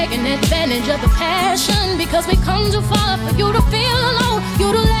 brothers taking advantage of the passion. Because we come too far for you to feel alone,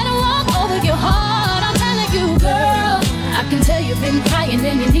 you to let it walk over your heart. I'm telling you, girl, I can tell you've been crying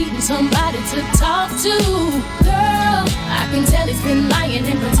and you're needing somebody to talk to. Girl, I can tell he's been lying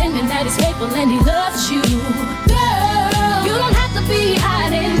and pretending that he's faithful and he loves you. Girl, you don't have to be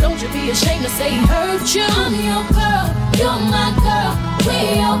hiding, don't you be ashamed to say he hurt you. I'm your girl, you're my girl,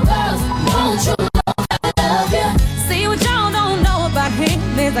 we're your girls, won't you know I love you? See, what y'all don't know about him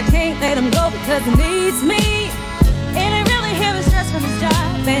is I can't let him go because he needs me. It ain't really him, it's stress from his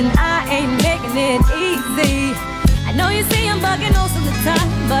job, and I ain't making it easy. I know you see him bugging most of the time,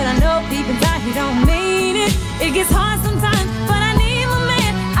 but I know deep inside he don't mean it. It gets hard sometimes, but I need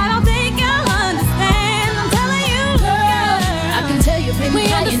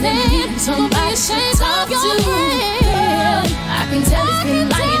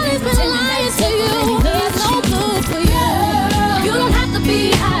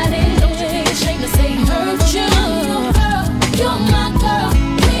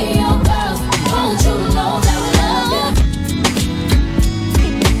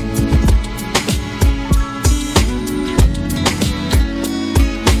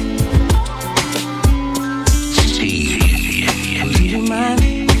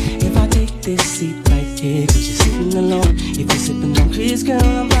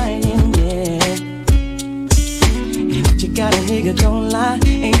gonna lie,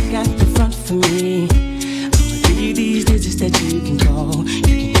 ain't got the front for me. I'ma give you these digits that you can call.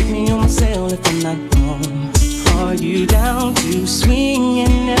 You can hit me on my cell if I'm not home. Are you down to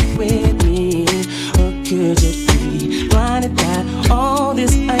swinging it with me? Or could you be blinded by all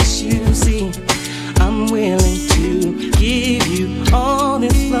this ice you see? I'm willing to give you all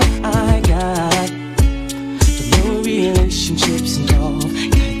this love I got, but no relationships involved.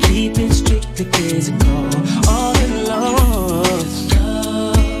 Gotta keep it strictly physical. All in love,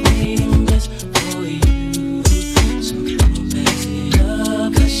 love waiting just for you. So don't pass it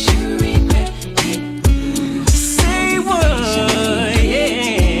up, 'cause you regret it. Say what,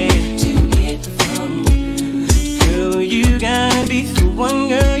 yeah, to get from you. Girl, you gotta be the one,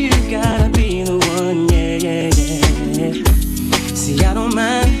 girl, you gotta be the one, yeah, yeah, yeah. See, I don't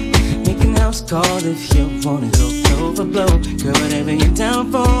mind making house calls if you wanna go blow for blow. Girl, whatever you're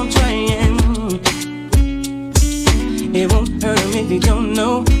down for, I'm trying. It won't hurt him if you don't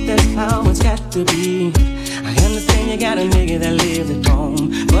know that's how it's got to be. I understand you got a nigga that lives at home,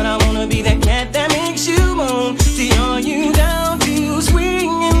 but I wanna be that cat that makes you moan. See, are you down to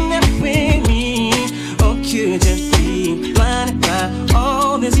swinging that with me? Or could you be blinded by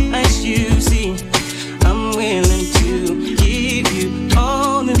all this ice you see? I'm willing to give you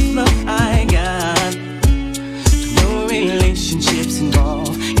all this love I got, no relationships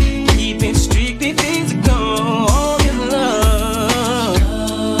involved. Keep it strictly physical. All your love,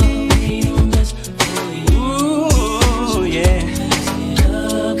 waiting just for you. Ooh, yeah.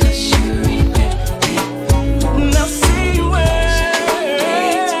 Cause you regret it. Now say where.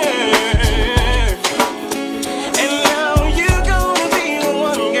 And now you gonna be the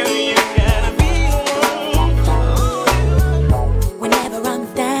one, girl. You gotta be the one. Whenever I'm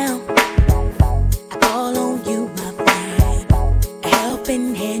down, I call on you, my friend. A helping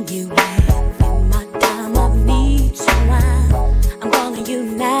hand you lend in my time of need. So I'm calling you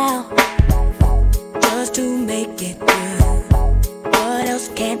now, just to make it through. What else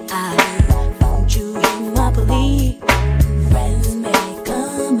can I do? Don't you hear my plea? Friends may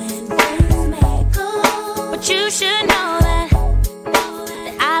come and friends may go, but you should know that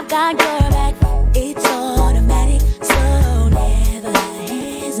I've got your back. It's automatic, so never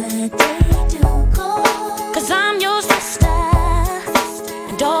hesitate to call. 'Cause I'm your sister,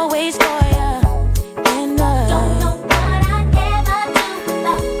 and always for you. And don't know what I'd ever do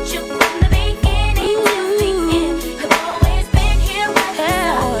without you from the beginning till the end. I've always been here right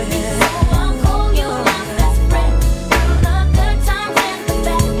beside me, so I'll call you my best friend. Through the good times and the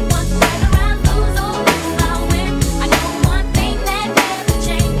bad ones, whether I lose or I win, I know one thing that never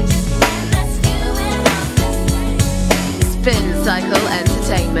changes, and that's you and my best friend. Spin Cycle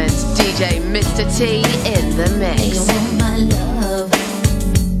Entertainment, DJ Mr. T in the mix. You want my love?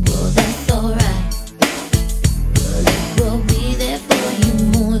 Well, that's alright. Well, it will be there for you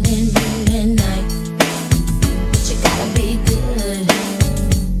more than day and night. But you gotta be good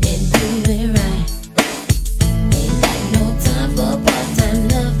and do it right. Ain't got no time for part-time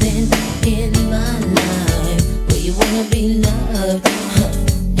loving in my life. Well, you wanna be loved? Huh.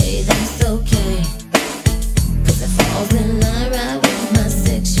 Hey, that's okay. 'Cause it falls in line right with my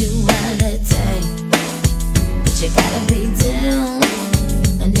sexuality. But you gotta be down.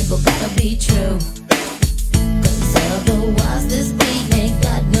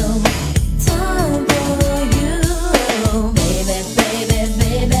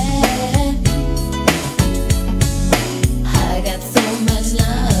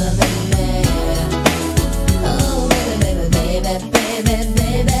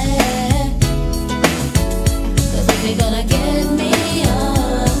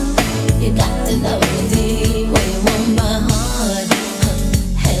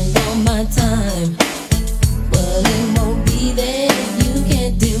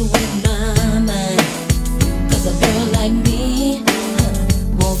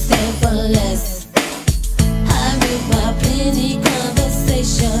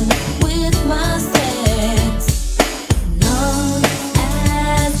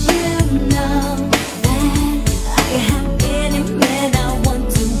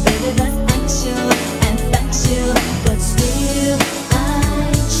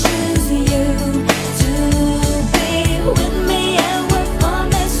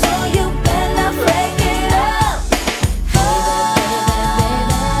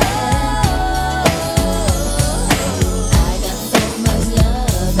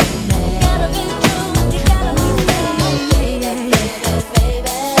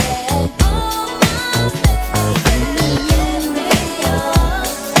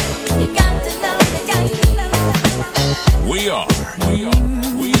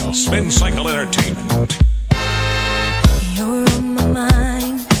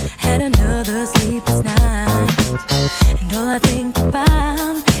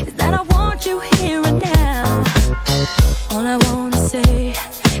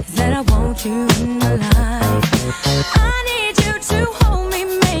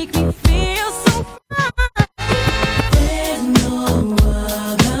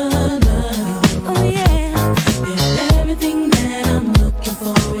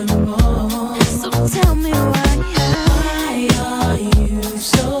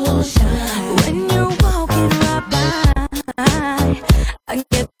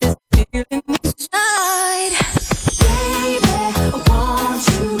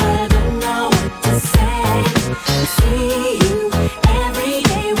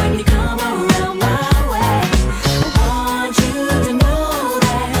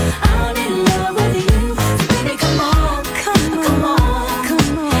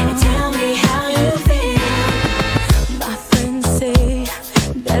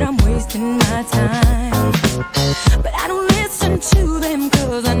 wasting my time. But I don't listen to them,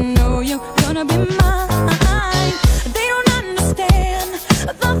 cause I know you're gonna be mine. They don't understand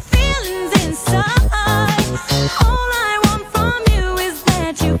the feelings inside. All I want from you is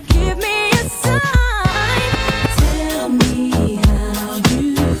that you give me a sign. Tell me how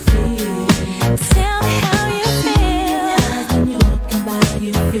you feel. Tell me how you feel. When you're walking by,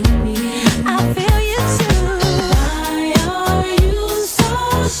 you feel me. I feel you too. Why are you so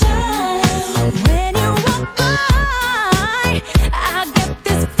shy? When you walk by, I get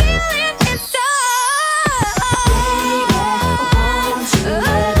this feeling inside. Baby, won't you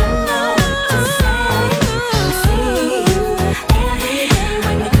let them know to say, see you every day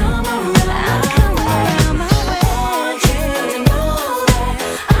when you come around. I come around my way. Want you to know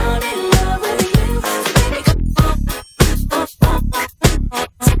that I'm in love with you.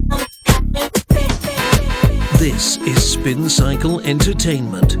 This is Spin Cycle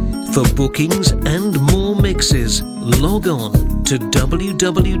Entertainment. For bookings and more mixes, log on to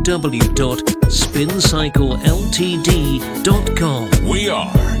www.spincycleltd.com. We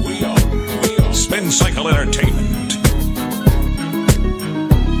are Spin Cycle Entertainment.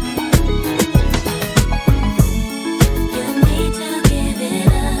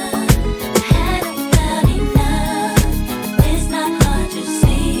 It's not hard to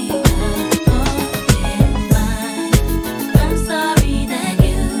see. I'm sorry that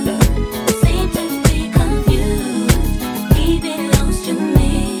you seem to be confused. He belongs to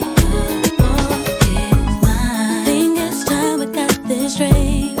me. I think it's time we got this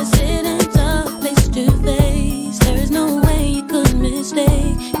straight. We're sitting talk face to face. There is no way you could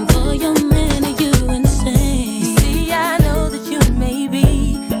mistake. And for your man, are you insane? You see, I know that you may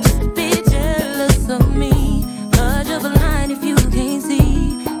be just a bit jealous of me. Much of a line if you can't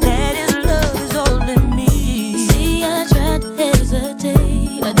see that his love is all in me. See, I tried to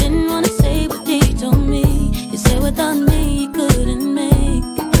hesitate. I didn't want to say what he told me. You said without me you couldn't make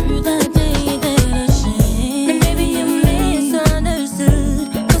it through the day that I shame. And maybe you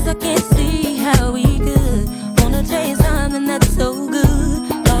misunderstood, cause I can't see how we could wanna taste something that's so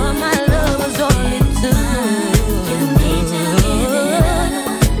good. All my love was all it took. You need to give it up.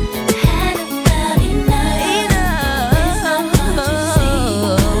 Had about enough. It's not hard to see.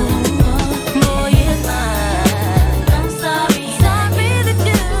 Boy, it's mine. I'm sorry that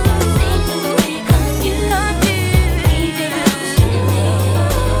you seem to be confused.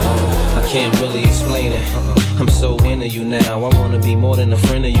 I can't really explain it. I'm so into you now. I wanna be more than a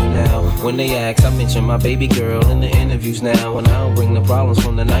friend of you now. When they ask, I mention my baby girl in the interviews now. And I don't bring the problems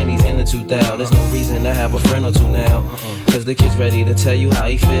from the 90s and the 2000s. There's no reason to have a friend or two now. Cause the kid's ready to tell you how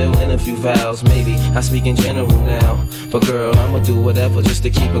he feel in a few vows. Maybe I speak in general now. But girl, I'ma do whatever just to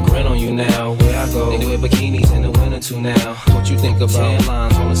keep a grin on you now. Where I go, they wear bikinis in the winter too now. What you think about tan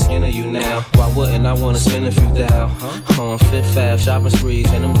lines on the skin of you now? Why wouldn't I wanna spend a few thou? On Fifth Ave, shopping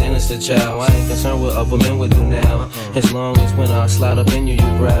sprees, and them dinners to chow. I ain't concerned what other men would do now. As long as when I slide up in you,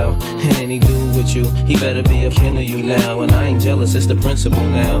 you growl. And any dude with you, he better be a kin of you now. And I ain't jealous, it's the principle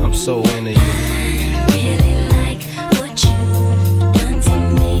now. I'm so into you. Really like what you've done to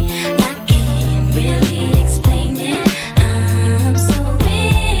me. I can't really explain it. I'm so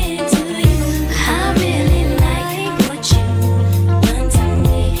into you. I really like what you've done to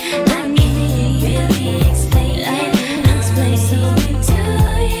me. I can't really explain it. I'm so into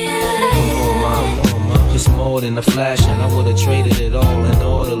you. It's more than a flash, and I would've traded it all in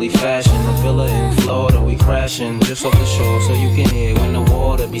orderly fashion. A villa in Florida, we crashing just off the shore, so you can hear when the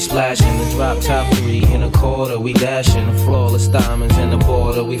water be splashing. The drop top 3 in a quarter, we dashing. The flawless diamonds in the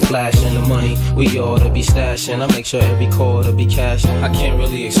border, we flashing. The money we oughta be stashing. I make sure every quarter be cashing. I can't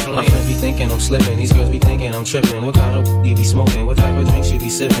really explain. My friends be thinking I'm slipping, these girls be thinking I'm tripping. What kind of you be smoking? What type of drinks you be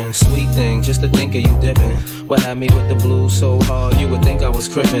sipping? Sweet thing, just to think of you dipping. What had me with the blues so hard, you would think I was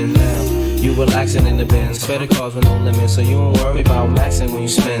crippin'. Now you relaxing in the bins, credit cards with no limits, so you don't worry about maxing when you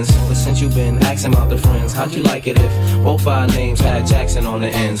spend. But since you been asking about the friends, how'd you like it if both our names had Jackson on the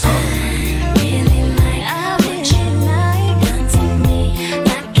ends? Really like what you done to me. I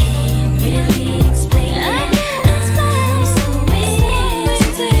can't really explain it. I'm so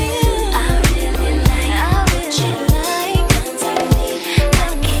into you. I really like what you done to me. I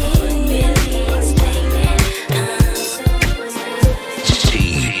can't really explain it. I'm so into you.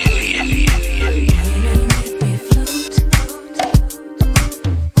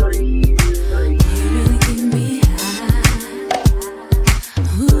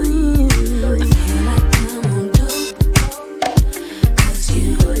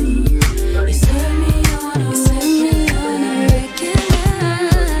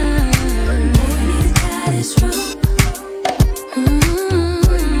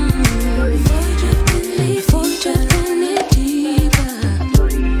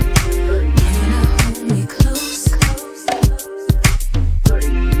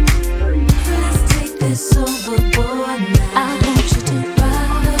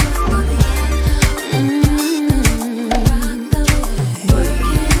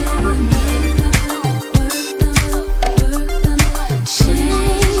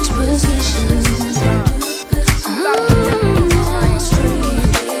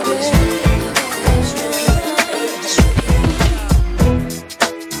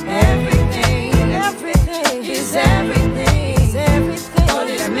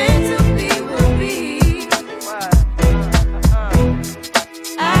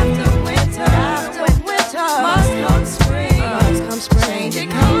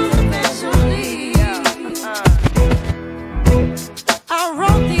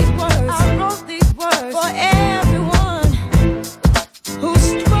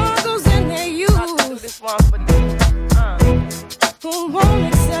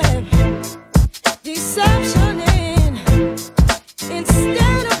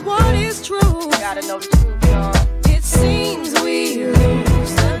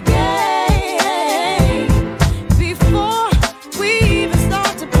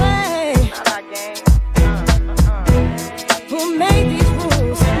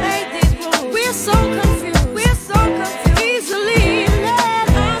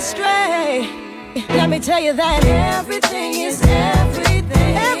 Let me tell you that everything is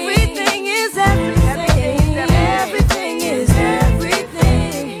everything. Everything is everything. Everything is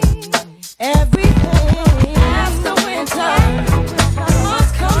everything. Everything. After winter,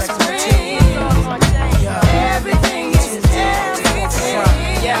 must come spring. Everything is everything.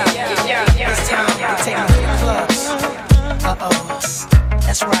 It's time to take me to the clubs.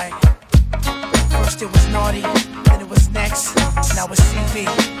 That's right. First it was Naughty, then it was Next, now it's CB.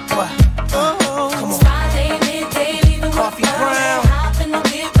 What? Come on. Friday midday, leaving Coffee Brown. Hop in the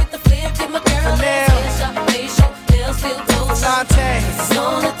whip with the flip, get my girl. Latte. It's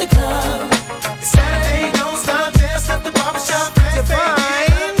on at the club. Saturday, don't stop, dance at the barbershop.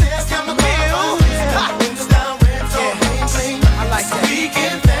 Divine. Got my meal. Windows down, rims on, bling, bling. I like that.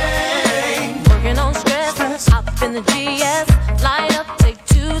 Weekend thing. Working on stress, up in the GS. Line up, take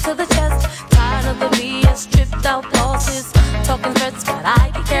two to the chest. Tired of the BS, tripped out bosses. Talking threats, but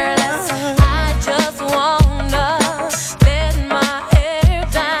I could care less. I just wanna let my hair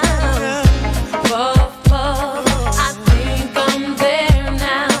down. Puff, puff, I think I'm there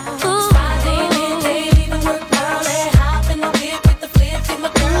now. Friday midday, leaving work early. Hop in the whip with the flip, get my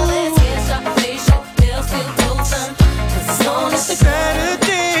girl. Hair shop, facial, nails still frozen. 'Cause it's on at the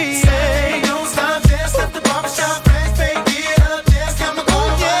Saturday. Saturday, don't stop, dance at the barbershop. Fresh fade, get up, dance, got my girl.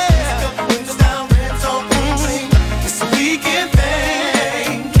 Windows down, rims on, bling, bling. It's a weekend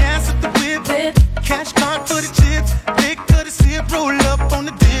thing. Gas at the whip, cash card for the chips. Lick of the sip, roll up on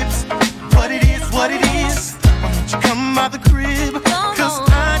the dips. What it is, what it is. Why don't you come out the crib? 'Cause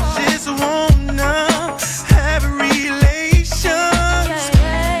I just wanna have relations.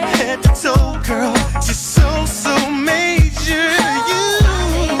 Head to toe, girl, you're so major.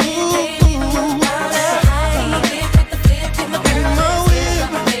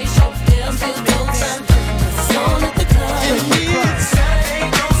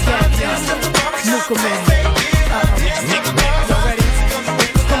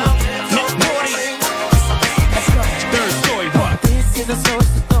 This is a source,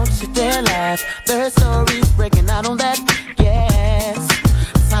 so don't you dare laugh. Their stories breaking out on that. Yes,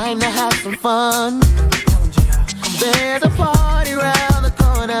 time to have some fun. There's a party around the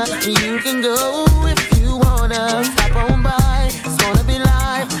corner. You can go if you wanna. Stop on by. It's gonna be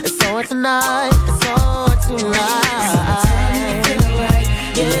live. It's on tonight. It's on tonight.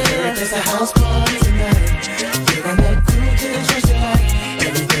 Yeah, there's a house party tonight. You're on that cool to the dress tonight.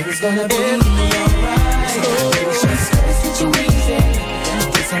 Everything's gonna be alright. It's easy.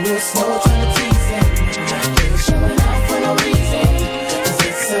 It's a real slow trying to tease it. You're showing off for no reason. 'Cause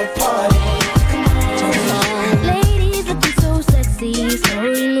it's a party. Ladies looking so sexy,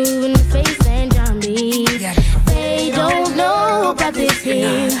 slowly moving the face and zombies. They don't know about this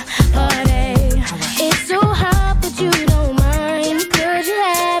here party. It's so hot, but you don't mind, 'cause you're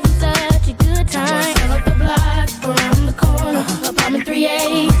having such a good time. Up the block, around the corner, apartment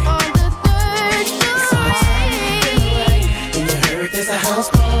 3A. On the third story. And you heard there's a house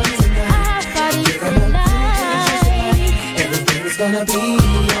party tonight. You're gonna tonight. Everything's gonna be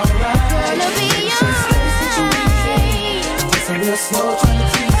alright. Gonna be It's a real slow trying to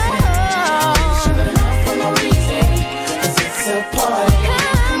tease it. Showing off for no reason. 'Cause it's a party.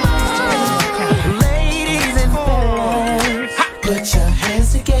 Ladies and boys, put your hands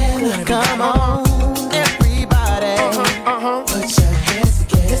together. Come on, everybody. Put your hands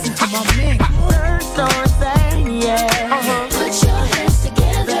together. Listen to my man. First don't say yeah. Put your hands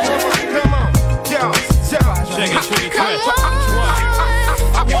together. Come on, yo. Shake it, shake it,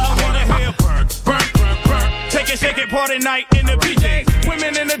 I wanna hear burn, burn, burn, burn. Shake it, party night in the PJs.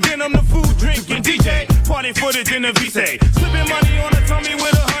 Women in the denim, the food, drinking DJ. Party footage in the VC. Slipping money on the tummy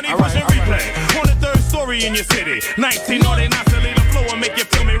with a honey pushing replay. On the third story in your city. 1999 to lead the flow and make you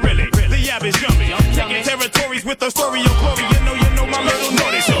feel me really. The yab is yummy. Taking territories with the story of glory. You know my little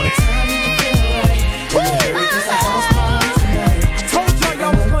naughty shorty. Told y'all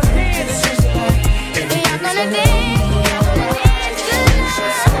y'all was gonna dance. Y'all gonna dance.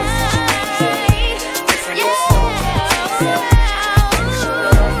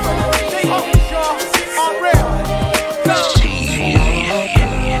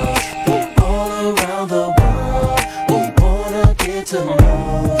 All around the world, we wanna get to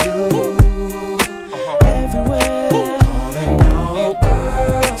know you. Everywhere, all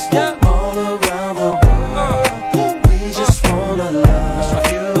girls, all around the world, we just wanna love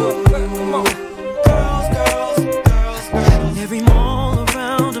you. Girls, girls, girls, girls. In every mall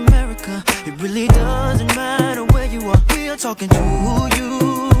around America, it really doesn't matter where you are. We are talking to you.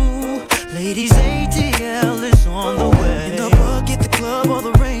 Ladies, ATL is on the way. In the bucket, the club, or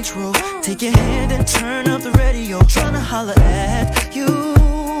the Range Rover. Take your hand and turn up the radio. Tryna holler at you.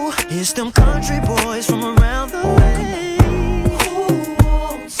 It's them country boys from around the way who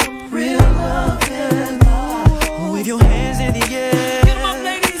want some real love and life. Wave your hands in the air. Get 'em up,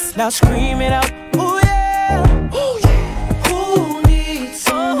 ladies. Now scream it out. Ooh yeah. Ooh yeah. Who needs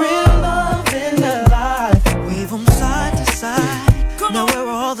some real love in their life? Wave them side to side. Now where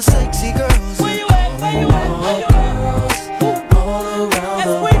are all the sexy girls? Where you at? Where you at? Where you at? All around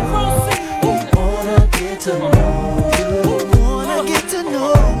the world. We wanna get to know you. Wanna get to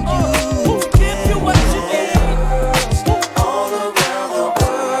know you. Give you what you need. All around the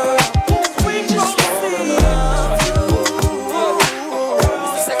world. We just wanna love you.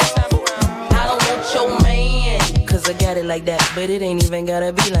 I don't want your man, 'cause I got it like that, but it ain't even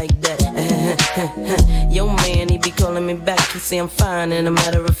gotta be like that. Your man, he be calling me back, he say I'm fine, and a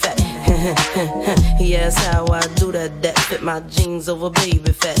matter of fact, he asks how I do that fit my jeans over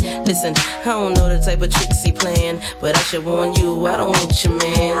baby fat. Listen, I don't know the type of tricks he playing, but I should warn you, I don't want your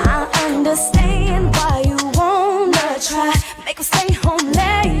man. I understand why you wanna try, make him stay home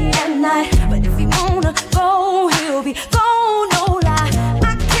late at night, but if he wanna go, he'll be gone, no lie.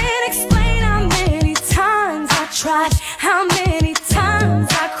 I can't explain how many times I tried, how many times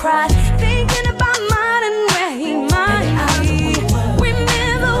I cried, thinking about mine and where he might be.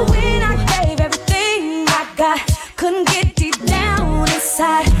 Remember when I gave everything I got, couldn't get deep down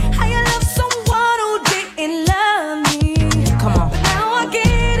inside. How you love someone who didn't love me? Come on. But now I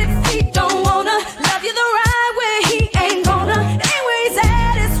get it, he don't wanna love you the right way. He ain't gonna. Anywhere he's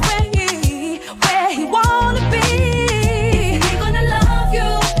at is where he wanna be. If he ain't gonna love you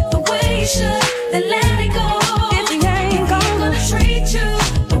the way he should, then let it go. If he ain't gonna treat you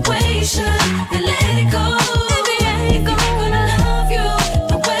the way he should, then let it go. If he ain't gonna love you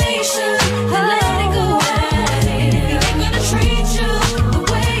the way he should, then let it go. If he ain't gonna treat you the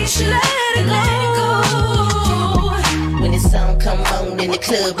way he should, then let it go. When the song come on in the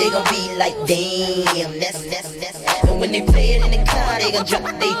club, they gon' be like, damn, that's. And when they play it in the car, they gon' drop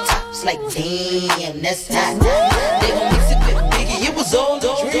they tops like, damn, that's hot. They gon' mix it with Biggie, it was all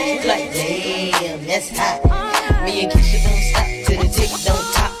the dream, like, damn, that's hot. Me and Keisha don't stop till the tick don't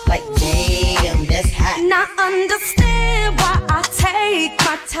top, like, damn, that's hot. Now understand why I take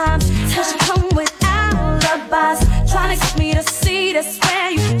my time. Tell you come with alibis, trying to get me to see that's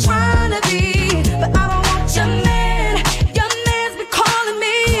where you trying to be. But I don't want your man. Your man's been calling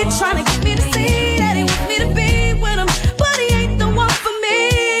me, trying to get me to see that he wants me to be with him, but he ain't the one for me.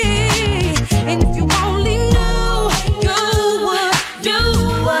 And if you only knew, you would do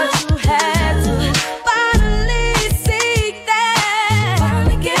what you had to. Finally see that.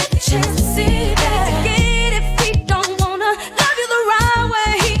 Finally get the chance to see that. Get if he don't wanna love you the right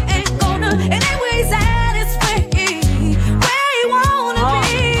way, he ain't gonna. And anywhere he's at is where he wanna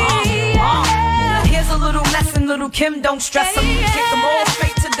be. Now here's a little lesson, little Kim, don't stress him. Kick them all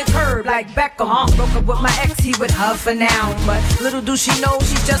straight to the curb like Beckham. Broke up with my ex, he with her for now, but little do she know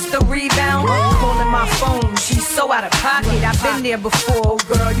she's just a rebound. Calling my phone, she's so out of pocket. I've been there before,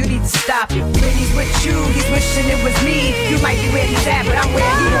 girl, you need to stop it. When he's with you, he's wishing it was me. You might be where he's at, but I'm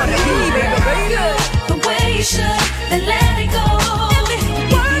where he wanna be, baby. The way you should, then let it go. If he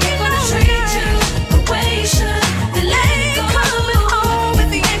ain't gonna treat you the way you should, then let it go. Coming home if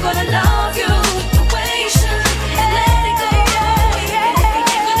he ain't gonna love you the way you should, then let it go. If he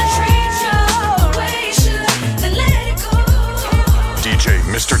ain't gonna treat you the way you should, then let it go. DJ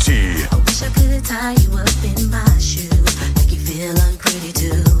Mr. T. I wish I could tie you up in my shoe, make you feel unpretty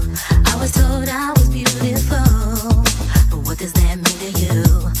too. I was told I was beautiful, but what does that mean to you?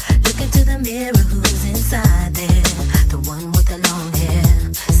 Look into the mirror, who's inside there? The one with the long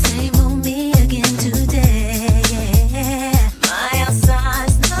hair. Same old me again today. My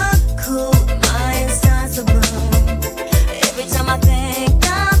outside's not cool, my inside's a room. Every time I think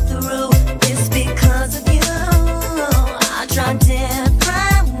I'm through, it's because of you. I tried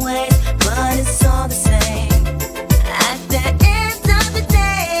different ways, but it's all the same. At the end of the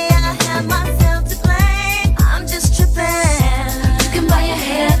day, I have myself to blame. I'm just tripping. You can buy your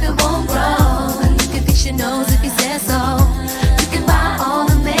hair if it won't grow. You can fix your nose if you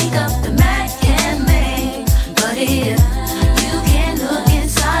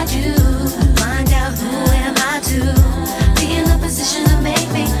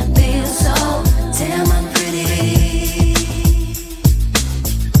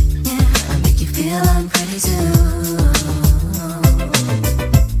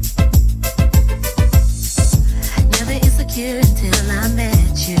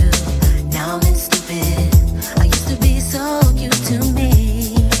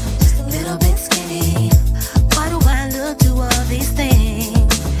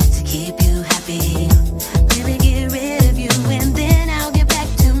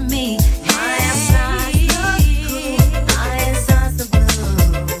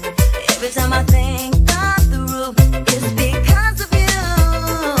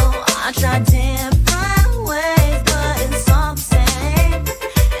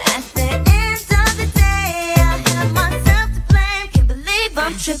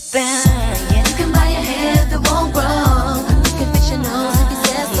tripping. Yeah. You can buy a hair that won't grow. You can fix your nose if you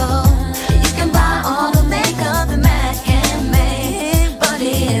said so. You can buy all the makeup and Mac can make. But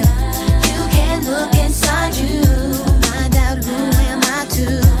if you can't look inside you, find out who am I to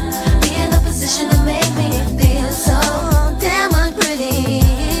be in a position to make me feel so damn unpretty.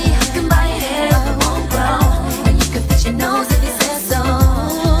 You can buy a hair that won't grow, and you can fix your nose if you said so.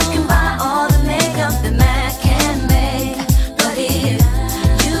 You can buy all the makeup that Mac can make. But if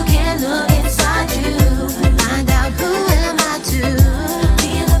you can't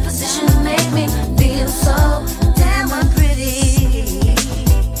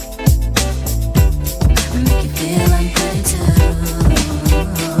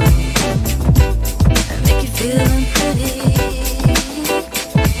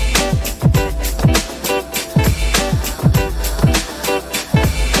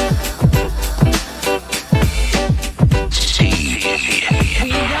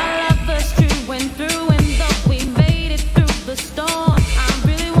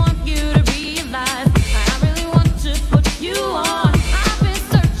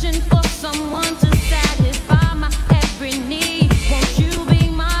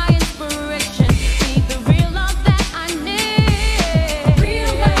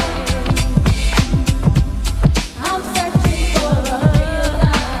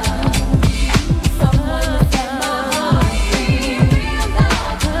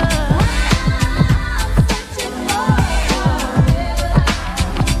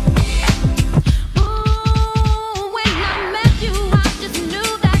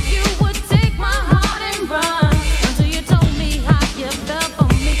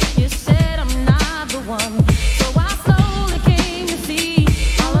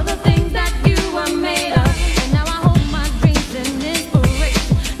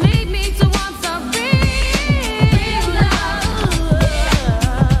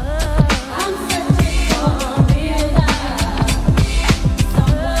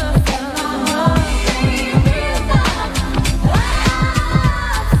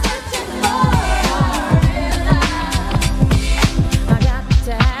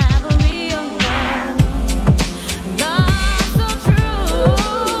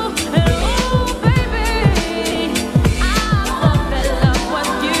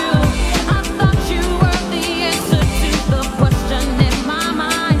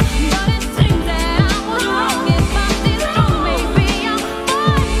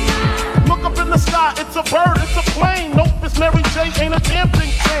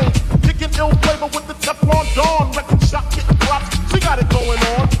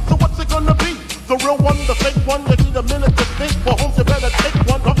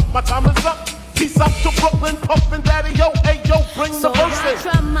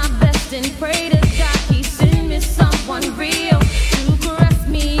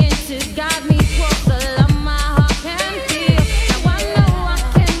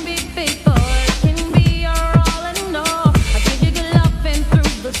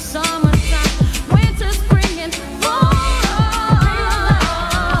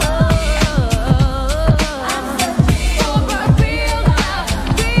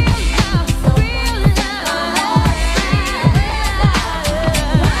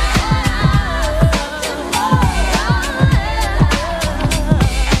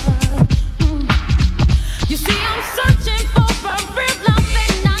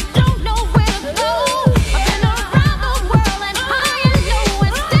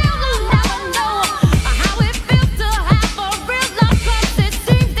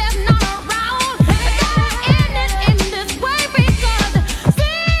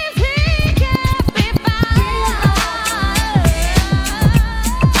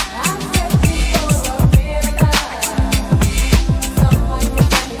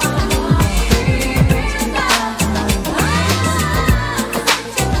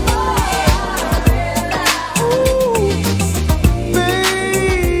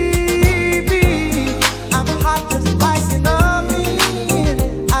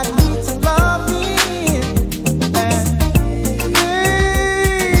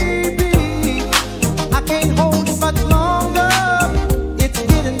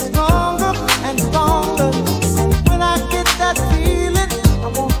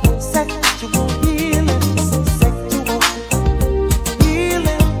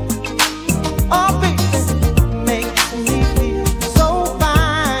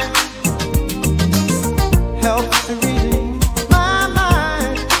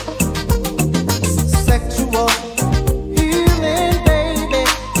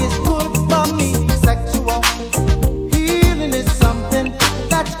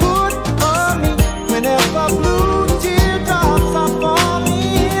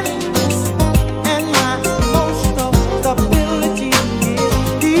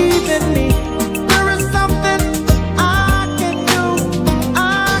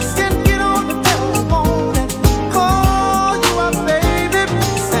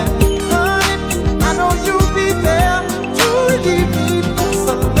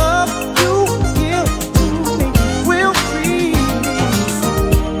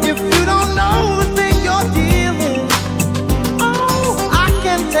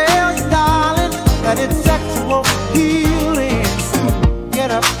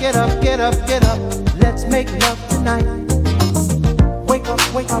make love tonight. Wake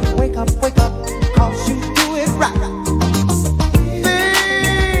up,